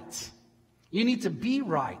get right. You need to be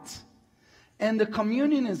right. And the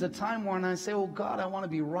communion is a time when I say, oh God, I want to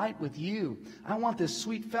be right with you. I want this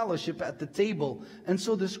sweet fellowship at the table. And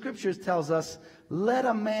so the scriptures tells us, let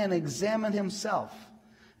a man examine himself,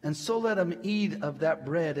 and so let him eat of that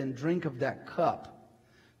bread and drink of that cup.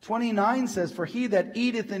 29 says, for he that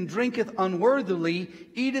eateth and drinketh unworthily,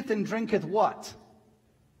 eateth and drinketh what?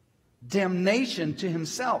 Damnation to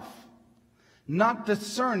himself, not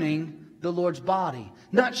discerning the Lord's body,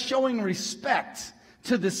 not showing respect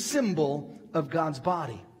to the symbol of God's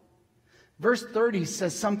body. Verse 30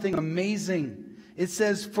 says something amazing. It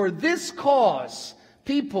says, for this cause,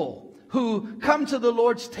 people who come to the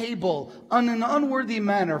Lord's table on an unworthy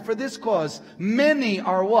manner, for this cause, many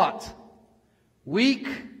are what? Weak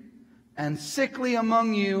and sickly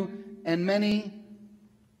among you, and many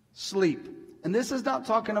sleep. And this is not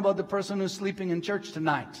talking about the person who's sleeping in church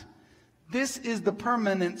tonight. This is the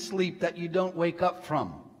permanent sleep that you don't wake up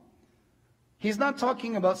from. He's not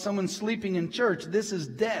talking about someone sleeping in church. This is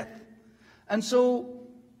death. And so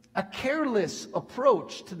a careless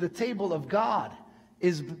approach to the table of God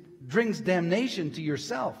brings damnation to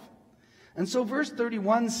yourself. And so verse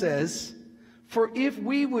 31 says, for if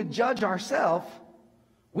we would judge ourselves,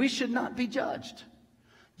 we should not be judged.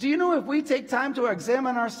 Do you know, if we take time to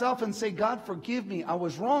examine ourselves and say, God, forgive me, I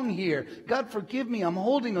was wrong here. God, forgive me, I'm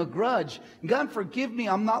holding a grudge. God, forgive me,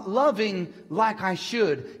 I'm not loving like I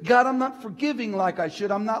should. God, I'm not forgiving like I should.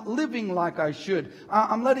 I'm not living like I should.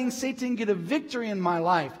 I'm letting Satan get a victory in my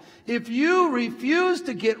life. If you refuse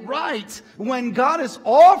to get right when God is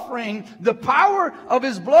offering the power of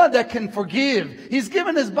His blood that can forgive, He's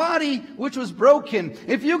given His body which was broken.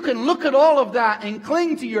 If you can look at all of that and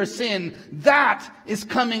cling to your sin, that is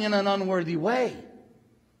coming in an unworthy way.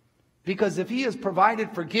 Because if He has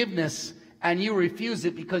provided forgiveness and you refuse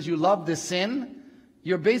it because you love the sin,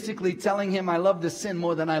 you're basically telling Him, I love the sin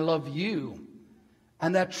more than I love you.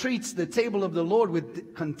 And that treats the table of the Lord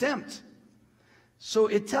with contempt. So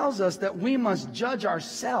it tells us that we must judge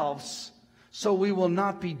ourselves so we will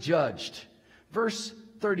not be judged. Verse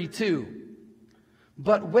 32.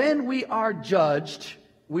 But when we are judged,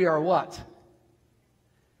 we are what?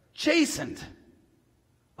 Chastened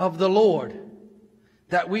of the Lord,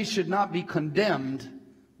 that we should not be condemned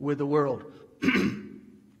with the world.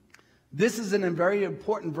 This is a very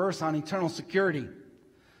important verse on eternal security.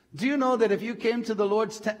 Do you know that if you came to the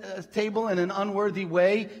Lord's table in an unworthy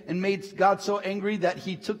way and made God so angry that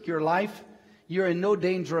He took your life, you're in no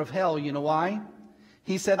danger of hell? You know why?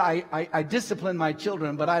 He said, I discipline my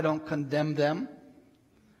children, but I don't condemn them.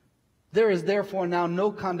 There is therefore now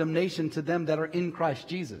no condemnation to them that are in Christ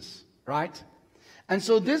Jesus. Right? And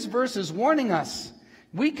so this verse is warning us.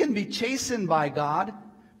 We can be chastened by God,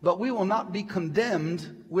 but we will not be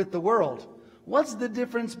condemned with the world. What's the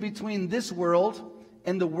difference between this world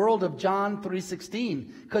and the world of John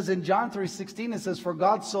 3:16? Because in John 3:16 it says, for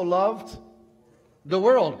God so loved the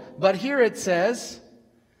world. But here it says,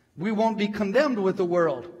 we won't be condemned with the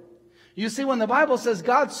world. You see, when the Bible says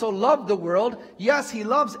God so loved the world, yes, He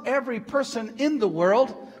loves every person in the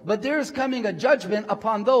world, but there is coming a judgment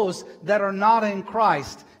upon those that are not in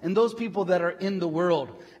Christ and those people that are in the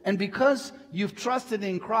world. And because you've trusted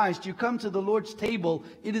in Christ, you come to the Lord's table.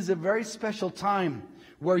 It is a very special time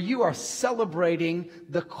where you are celebrating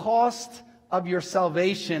the cost of your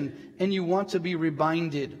salvation and you want to be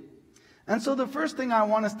reminded. And so the first thing I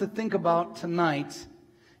want us to think about tonight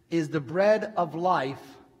is the bread of life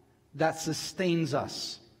that sustains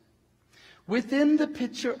us. Within the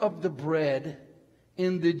picture of the bread,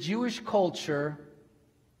 in the Jewish culture,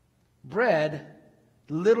 bread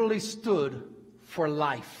literally stood for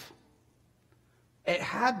life. It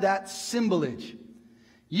had that symbolage.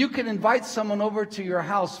 You can invite someone over to your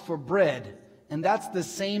house for bread, and that's the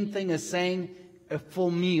same thing as saying a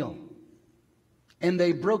full meal. And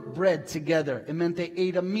they broke bread together. It meant they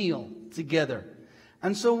ate a meal together.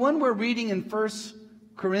 And so when we're reading in 1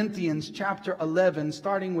 Corinthians chapter 11,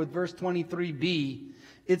 starting with verse 23b,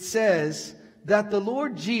 it says that the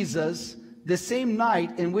Lord Jesus, the same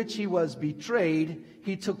night in which he was betrayed,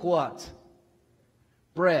 he took what?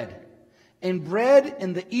 Bread. And bread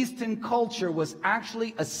in the Eastern culture was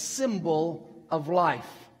actually a symbol of life.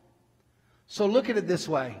 So look at it this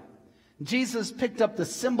way. Jesus picked up the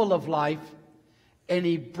symbol of life and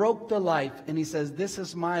he broke the life and he says, this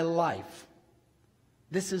is my life.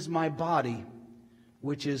 This is my body,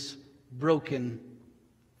 which is broken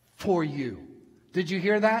for you. Did you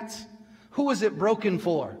hear that? Who was it broken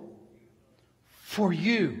for? For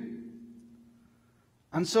you.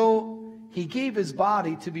 And so he gave his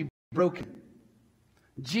body to be broken.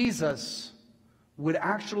 Jesus would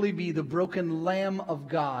actually be the broken Lamb of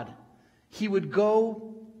God. He would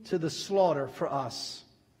go to the slaughter for us.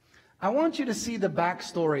 I want you to see the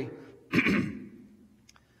backstory.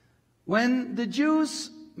 When the Jews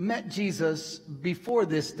met Jesus before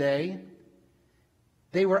this day,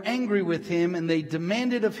 they were angry with him and they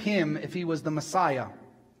demanded of him if he was the Messiah.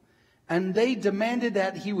 And they demanded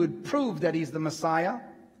that he would prove that he's the Messiah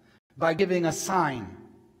by giving a sign.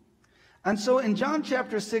 And so in John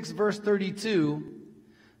chapter 6 verse 32,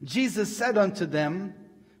 Jesus said unto them,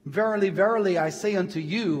 verily, verily, I say unto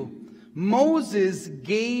you, Moses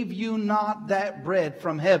gave you not that bread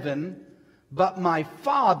from heaven, but my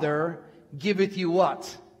Father giveth you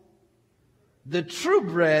what? The true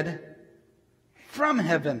bread from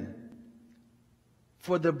heaven.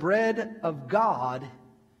 For the bread of God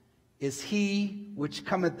is he which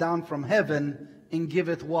cometh down from heaven and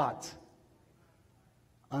giveth what?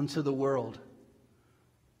 Unto the world.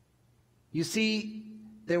 You see,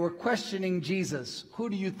 they were questioning Jesus. Who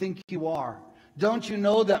do you think you are? Don't you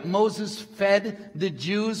know that Moses fed the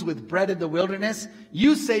Jews with bread in the wilderness?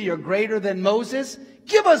 You say you're greater than Moses?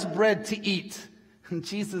 Give us bread to eat. And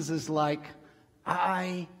Jesus is like,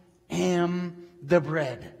 I am the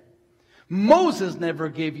bread. Moses never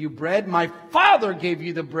gave you bread. My Father gave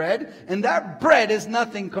you the bread. And that bread is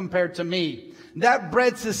nothing compared to me. That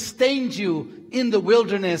bread sustained you in the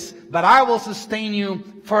wilderness, but I will sustain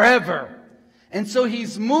you forever. And so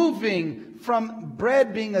he's moving from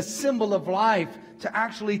bread being a symbol of life to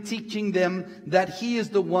actually teaching them that he is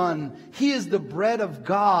the one. He is the bread of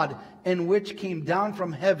God, and which came down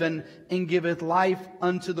from heaven and giveth life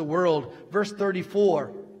unto the world. Verse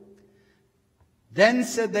 34. Then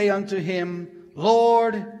said they unto him,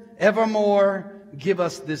 Lord, evermore give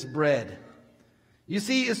us this bread. You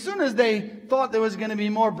see, as soon as they thought there was going to be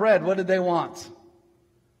more bread, what did they want?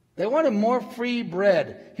 They wanted more free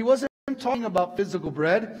bread. He wasn't talking about physical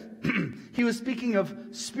bread. He was speaking of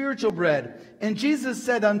spiritual bread. And Jesus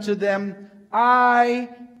said unto them, I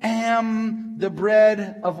am the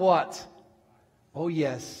bread of what? Oh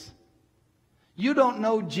yes. You don't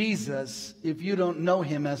know Jesus if you don't know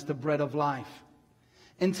him as the bread of life.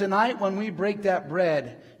 And tonight when we break that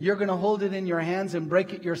bread, you're going to hold it in your hands and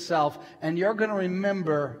break it yourself. And you're going to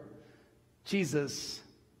remember, Jesus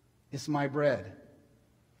is my bread.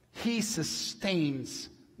 He sustains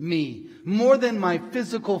me more than my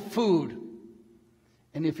physical food.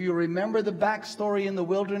 And if you remember the backstory in the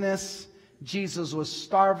wilderness, Jesus was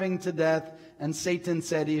starving to death. And Satan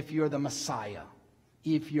said, if you're the Messiah,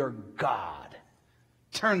 if you're God,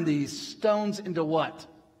 turn these stones into what?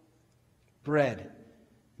 Bread.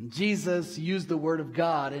 Jesus used the word of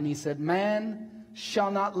God and he said, man shall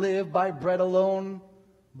not live by bread alone,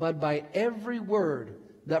 but by every word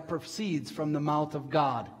that proceeds from the mouth of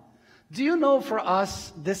God. Do you know for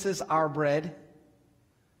us, this is our bread?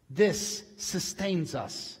 This sustains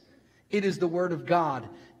us. It is the word of God.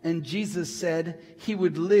 And Jesus said he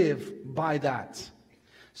would live by that.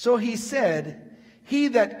 So he said, he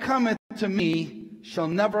that cometh to me shall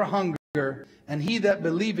never hunger, and he that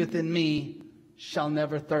believeth in me shall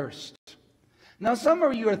never thirst. Now some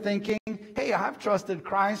of you are thinking, hey, I've trusted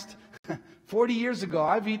Christ 40 years ago.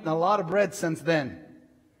 I've eaten a lot of bread since then.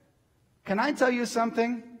 Can I tell you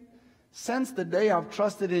something? Since the day I've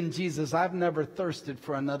trusted in Jesus, I've never thirsted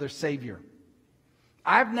for another Savior.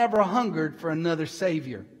 I've never hungered for another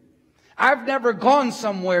Savior. I've never gone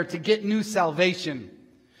somewhere to get new salvation.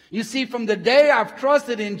 You see, from the day I've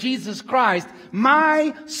trusted in Jesus Christ,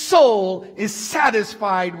 my soul is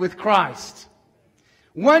satisfied with Christ.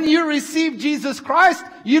 When you receive Jesus Christ,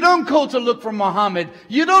 you don't go to look for Muhammad.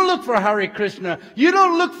 You don't look for Hare Krishna. You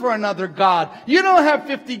don't look for another God. You don't have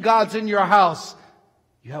 50 gods in your house.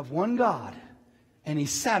 You have one God, and he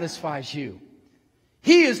satisfies you.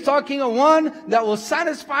 He is talking of one that will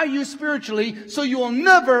satisfy you spiritually, so you will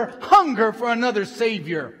never hunger for another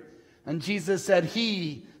Savior. And Jesus said,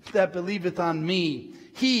 he that believeth on me,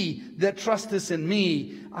 he that trusteth in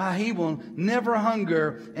me, he will never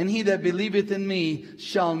hunger, and he that believeth in me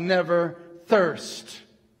shall never thirst.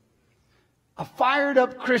 A fired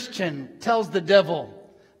up Christian tells the devil,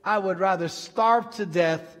 I would rather starve to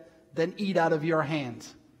death than eat out of your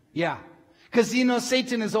hands. Yeah. Because, you know,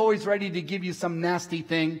 Satan is always ready to give you some nasty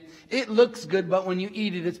thing. It looks good, but when you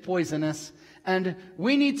eat it, it's poisonous. And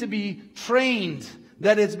we need to be trained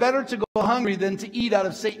that it's better to go hungry than to eat out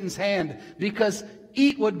of Satan's hand. Because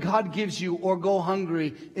eat what God gives you or go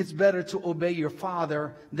hungry. It's better to obey your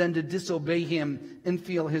Father than to disobey Him and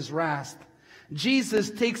feel His wrath. Jesus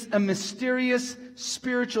takes a mysterious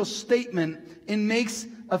spiritual statement and makes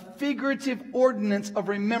a figurative ordinance of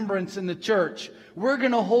remembrance in the church. We're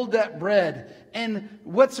going to hold that bread. And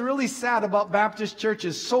what's really sad about Baptist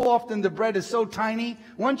churches, so often the bread is so tiny,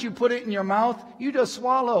 once you put it in your mouth, you just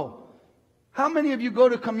swallow. How many of you go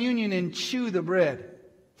to communion and chew the bread?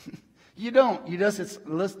 You don't. You just, it's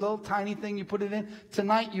this little tiny thing you put it in.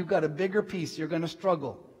 Tonight you've got a bigger piece. You're going to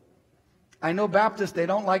struggle. I know Baptists, they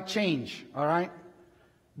don't like change, all right?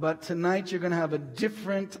 But tonight you're going to have a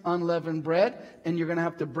different unleavened bread, and you're going to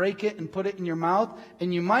have to break it and put it in your mouth,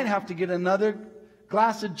 and you might have to get another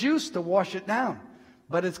glass of juice to wash it down.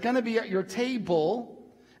 But it's going to be at your table,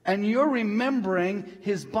 and you're remembering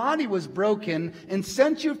His body was broken, and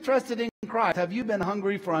since you've trusted in Christ, have you been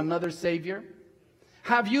hungry for another Savior?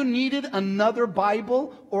 Have you needed another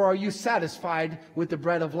Bible, or are you satisfied with the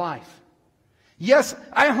bread of life? Yes,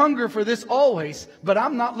 I hunger for this always, but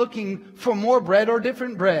I'm not looking for more bread or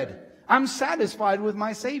different bread. I'm satisfied with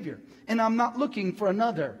my Savior, and I'm not looking for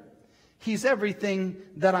another. He's everything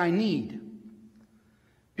that I need.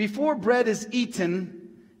 Before bread is eaten,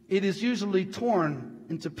 it is usually torn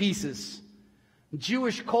into pieces. In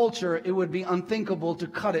Jewish culture, it would be unthinkable to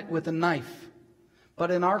cut it with a knife. But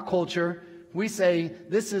in our culture, we say,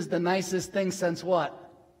 this is the nicest thing since what?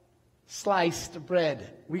 Sliced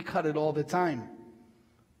bread. We cut it all the time.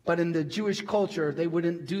 But in the Jewish culture, they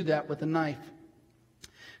wouldn't do that with a knife.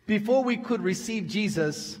 Before we could receive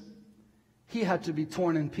Jesus, He had to be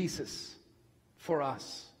torn in pieces for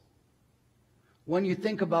us. When you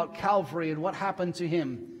think about Calvary and what happened to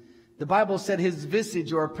Him, the Bible said His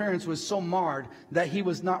visage or appearance was so marred that He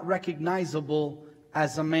was not recognizable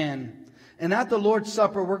as a man. And at the Lord's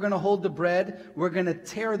Supper, we're going to hold the bread. We're going to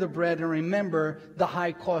tear the bread and remember the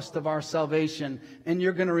high cost of our salvation. And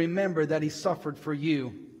you're going to remember that He suffered for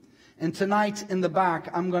you. And tonight in the back,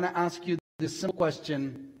 I'm going to ask you this simple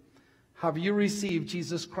question. Have you received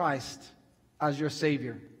Jesus Christ as your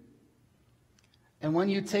Savior? And when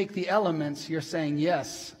you take the elements, you're saying,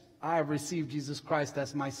 yes, I have received Jesus Christ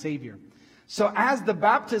as my Savior. So as the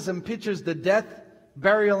baptism pictures the death,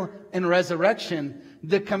 burial, and resurrection,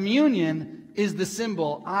 the communion is the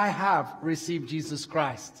symbol, I have received Jesus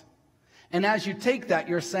Christ. And as you take that,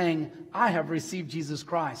 you're saying, I have received Jesus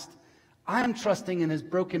Christ. I'm trusting in His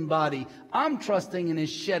broken body. I'm trusting in His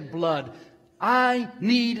shed blood. I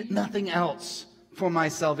need nothing else for my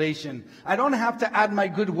salvation. I don't have to add my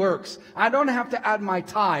good works. I don't have to add my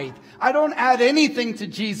tithe. I don't add anything to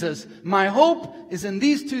Jesus. My hope is in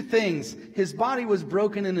these two things. His body was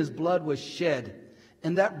broken and His blood was shed.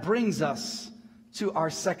 And that brings us to our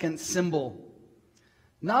second symbol.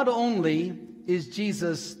 Not only is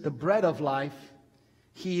Jesus the bread of life,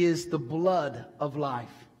 He is the blood of life.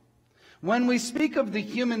 When we speak of the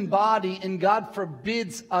human body and God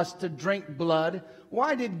forbids us to drink blood,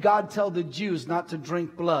 why did God tell the Jews not to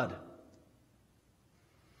drink blood?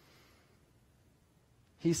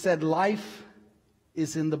 He said life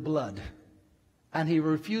is in the blood. And He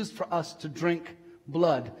refused for us to drink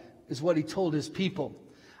blood, is what He told His people.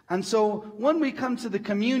 And so when we come to the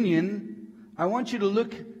communion, I want you to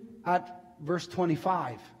look at verse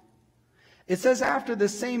 25. It says, after the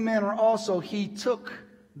same manner also He took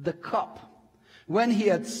the cup when He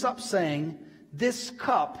had supped, saying, this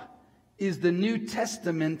cup is the New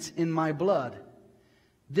Testament in my blood.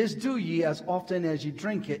 This do ye as often as ye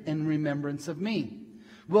drink it in remembrance of me.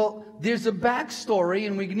 Well, there's a backstory,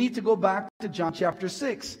 and we need to go back to John chapter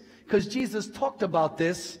 6, because Jesus talked about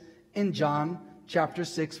this in John chapter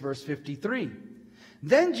 6, verse 53.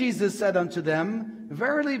 Then Jesus said unto them,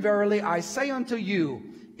 verily, verily, I say unto you,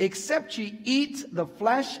 except ye eat the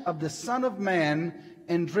flesh of the Son of Man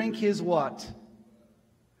and drink His what?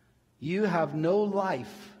 You have no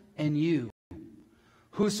life in you.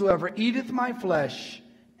 Whosoever eateth my flesh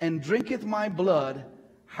and drinketh my blood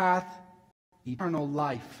hath eternal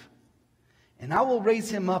life. And I will raise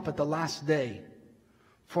him up at the last day.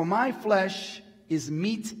 For my flesh is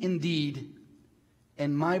meat indeed,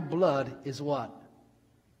 and my blood is what?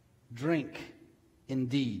 Drink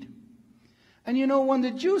indeed. And you know, when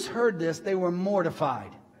the Jews heard this, they were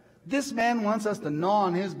mortified. This man wants us to gnaw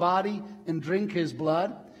on His body and drink His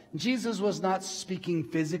blood. Jesus was not speaking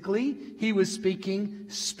physically. He was speaking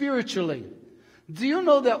spiritually. Do you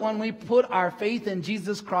know that when we put our faith in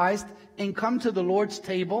Jesus Christ and come to the Lord's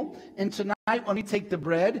table, and tonight when we take the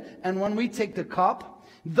bread and when we take the cup,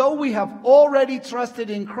 though we have already trusted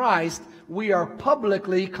in Christ, we are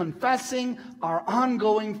publicly confessing our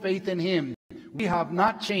ongoing faith in Him. We have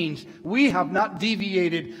not changed. We have not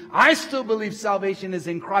deviated. I still believe salvation is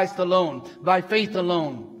in Christ alone, by faith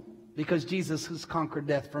alone, because Jesus has conquered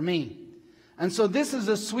death for me. And so this is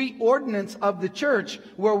a sweet ordinance of the church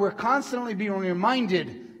where we're constantly being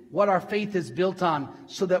reminded what our faith is built on,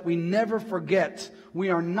 so that we never forget. We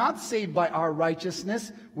are not saved by our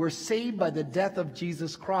righteousness. We're saved by the death of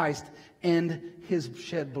Jesus Christ and His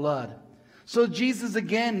shed blood. So Jesus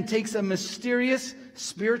again takes a mysterious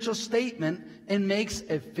spiritual statement and makes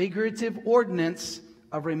a figurative ordinance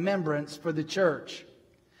of remembrance for the church.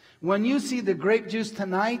 When you see the grape juice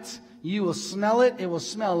tonight, you will smell it. It will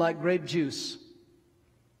smell like grape juice.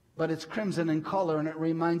 But it's crimson in color, and it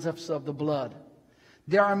reminds us of the blood.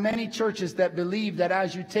 There are many churches that believe that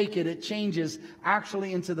as you take it, it changes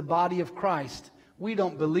actually into the body of Christ. We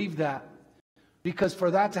don't believe that. Because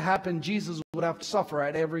for that to happen, Jesus would have to suffer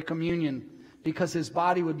at every communion, because His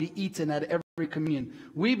body would be eaten at every communion.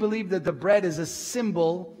 We believe that the bread is a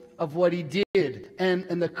symbol of what He did.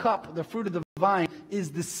 And the cup, the fruit of the vine,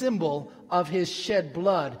 is the symbol of His shed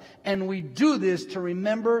blood. And we do this to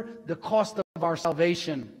remember the cost of our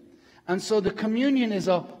salvation. And so the communion is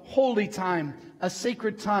a holy time, a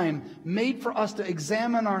sacred time, made for us to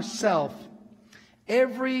examine ourselves.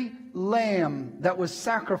 Every lamb that was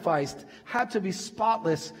sacrificed had to be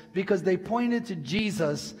spotless, because they pointed to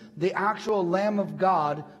Jesus, the actual Lamb of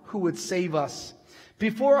God who would save us.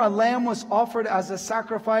 Before a lamb was offered as a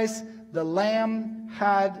sacrifice, the lamb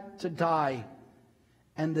had to die.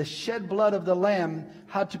 And the shed blood of the lamb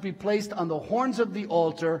had to be placed on the horns of the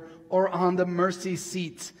altar or on the mercy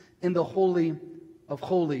seat in the Holy of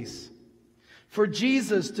Holies. For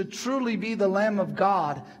Jesus to truly be the Lamb of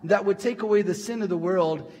God that would take away the sin of the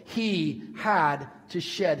world, He had to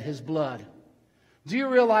shed His blood. Do you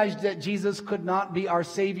realize that Jesus could not be our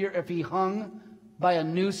Savior if He hung by a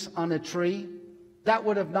noose on a tree? That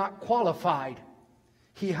would have not qualified.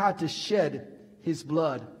 He had to shed His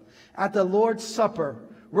blood. At the Lord's Supper,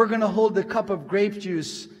 we're going to hold the cup of grape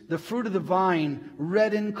juice, the fruit of the vine,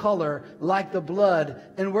 red in color like the blood,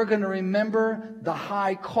 and we're going to remember the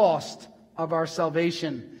high cost of our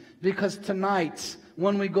salvation. Because tonight,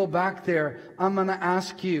 when we go back there, I'm going to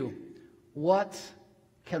ask you, what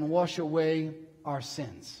can wash away our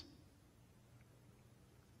sins?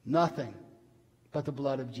 Nothing but the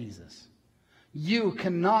blood of Jesus. You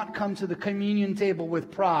cannot come to the communion table with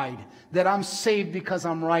pride that I'm saved because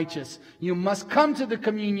I'm righteous. You must come to the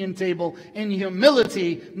communion table in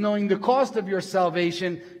humility, knowing the cost of your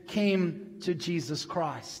salvation came to Jesus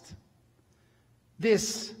Christ.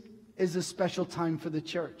 This is a special time for the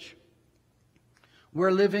church.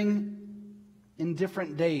 We're living in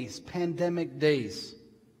different days, pandemic days.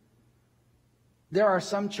 There are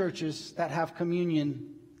some churches that have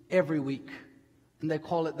communion every week, and they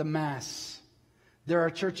call it the Mass. There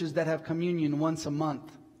are churches that have communion once a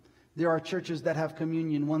month. There are churches that have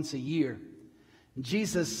communion once a year.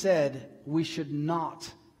 Jesus said we should not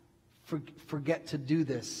forget to do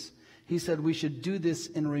this. He said we should do this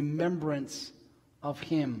in remembrance of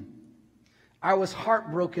Him. I was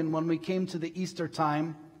heartbroken when we came to the Easter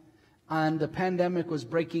time and the pandemic was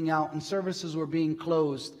breaking out and services were being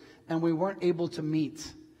closed and we weren't able to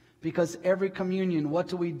meet. Because every communion, what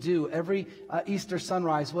do? Every Easter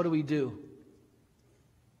sunrise, what do?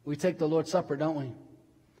 We take the Lord's Supper, don't we?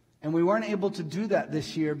 And we weren't able to do that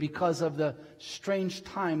this year because of the strange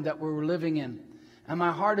time that we're living in. And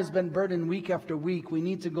my heart has been burdened week after week. We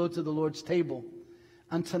need to go to the Lord's table.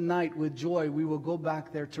 And tonight, with joy, we will go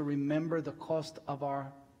back there to remember the cost of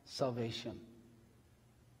our salvation.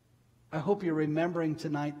 I hope you're remembering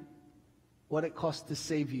tonight what it cost to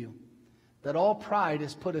save you. That all pride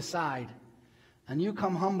is put aside. And you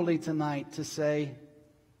come humbly tonight to say,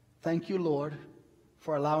 thank you, Lord,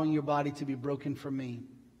 for allowing your body to be broken for me.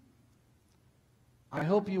 I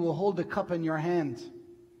hope you will hold the cup in your hand.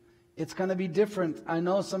 It's going to be different. I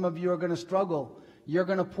know some of you are going to struggle. You're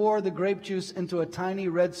going to pour the grape juice into a tiny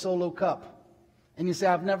red Solo cup. And you say,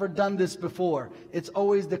 I've never done this before. It's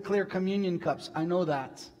always the clear communion cups. I know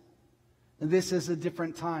that. And this is a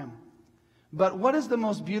different time. But what is the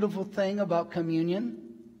most beautiful thing about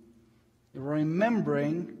communion?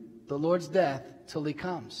 Remembering the Lord's death till He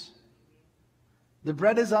comes. The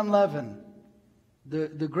bread is unleavened.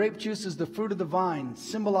 The grape juice is the fruit of the vine,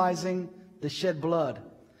 symbolizing the shed blood.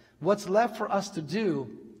 What's left for us to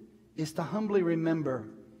do is to humbly remember,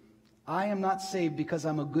 I am not saved because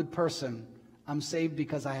I'm a good person. I'm saved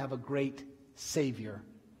because I have a great Savior.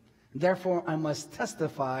 Therefore, I must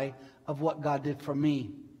testify of what God did for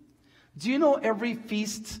me. Do you know every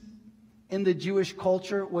feast in the Jewish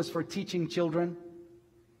culture was for teaching children?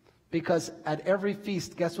 Because at every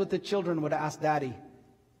feast, guess what the children would ask Daddy?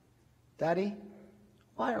 Daddy,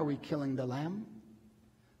 why are we killing the lamb?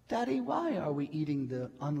 Daddy, why are we eating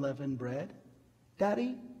the unleavened bread?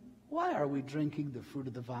 Daddy, why are we drinking the fruit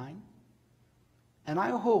of the vine? And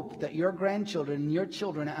I hope that your grandchildren and your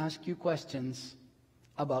children ask you questions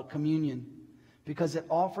about communion, because it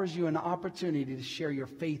offers you an opportunity to share your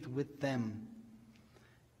faith with them.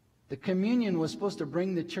 The communion was supposed to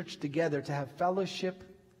bring the church together, to have fellowship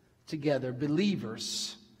together,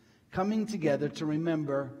 believers coming together to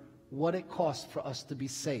remember what it cost for us to be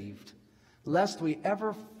saved, lest we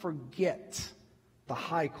ever forget the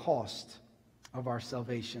high cost of our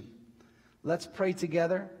salvation. Let's pray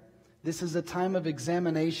together. This is a time of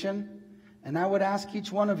examination, and I would ask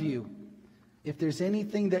each one of you, if there's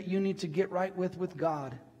anything that you need to get right with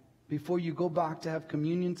God before you go back to have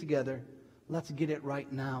communion together, let's get it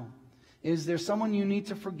right now. Is there someone you need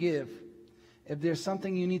to forgive? If there's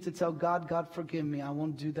something you need to tell God, God, forgive me, I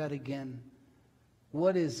won't do that again.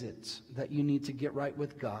 What is it that you need to get right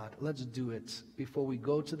with God? Let's do it before we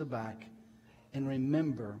go to the back and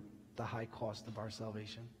remember the high cost of our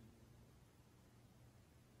salvation.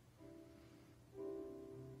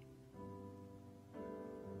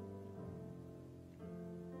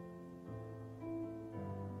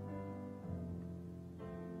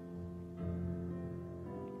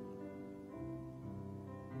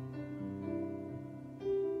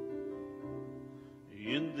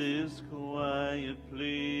 In this quiet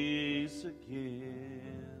place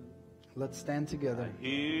again, Let's stand together. I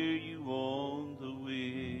hear you on the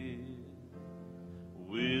wind,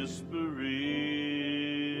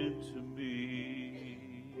 whispering to me.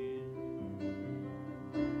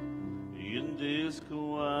 In this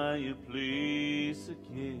quiet place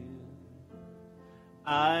again,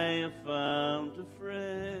 I have found a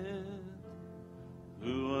friend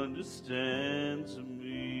who understands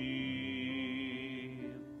me.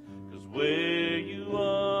 'Cause where you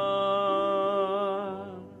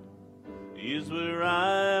are is where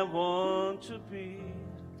I want to be,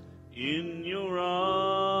 in your arms.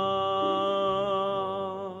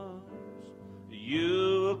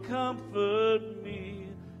 You will comfort me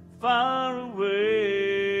far away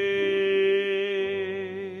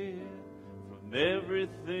from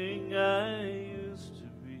everything I used to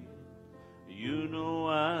be. You know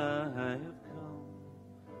I have come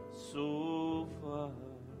so far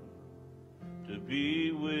to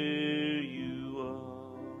be where you are.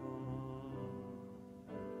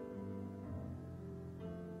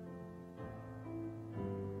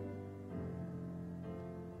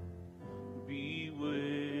 Be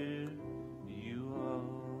where you are.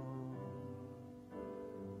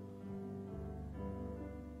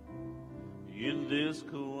 In this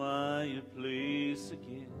quiet place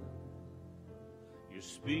again, you're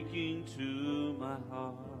speaking to my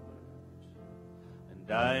heart,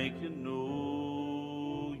 and I can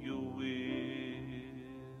know your will.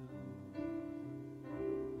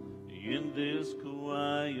 In this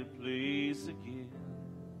quiet place again,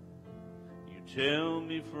 tell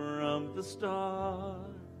me from the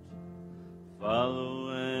start,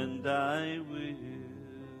 follow and I will.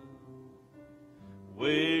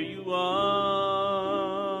 Where you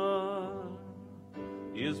are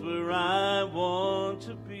is where I want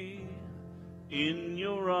to be, in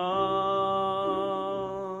your arms.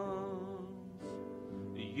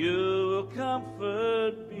 You will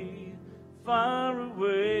comfort me far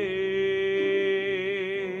away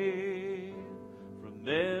from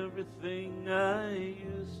everything I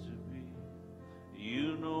used to be.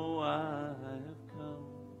 You know I have come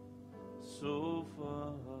so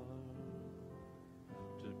far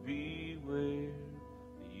to be where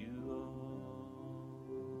you are.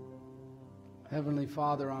 Heavenly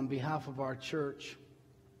Father, on behalf of our church,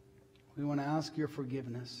 we want to ask your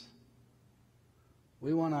forgiveness.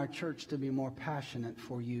 We want our church to be more passionate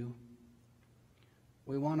for you.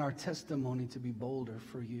 We want our testimony to be bolder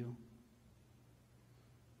for you.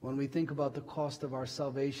 When we think about the cost of our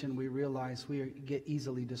salvation, we realize we get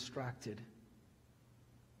easily distracted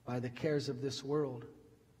by the cares of this world,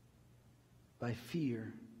 by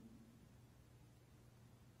fear.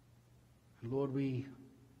 And Lord, we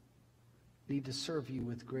need to serve you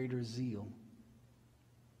with greater zeal.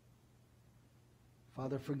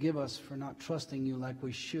 Father, forgive us for not trusting you like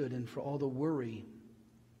we should, and for all the worry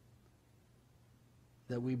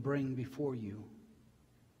that we bring before you.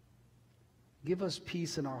 Give us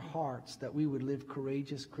peace in our hearts that we would live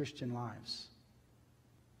courageous Christian lives.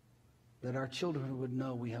 that our children would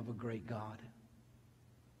know we have a great God,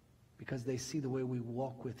 because they see the way we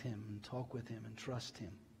walk with Him and talk with Him and trust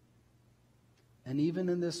Him. And even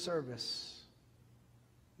in this service,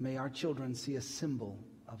 may our children see a symbol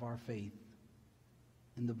of our faith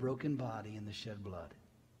in the broken body and the shed blood.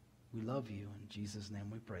 We love you. In Jesus' name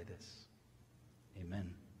we pray this.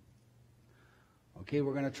 Amen. Okay,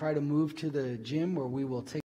 we're going to try to move to the gym where we will take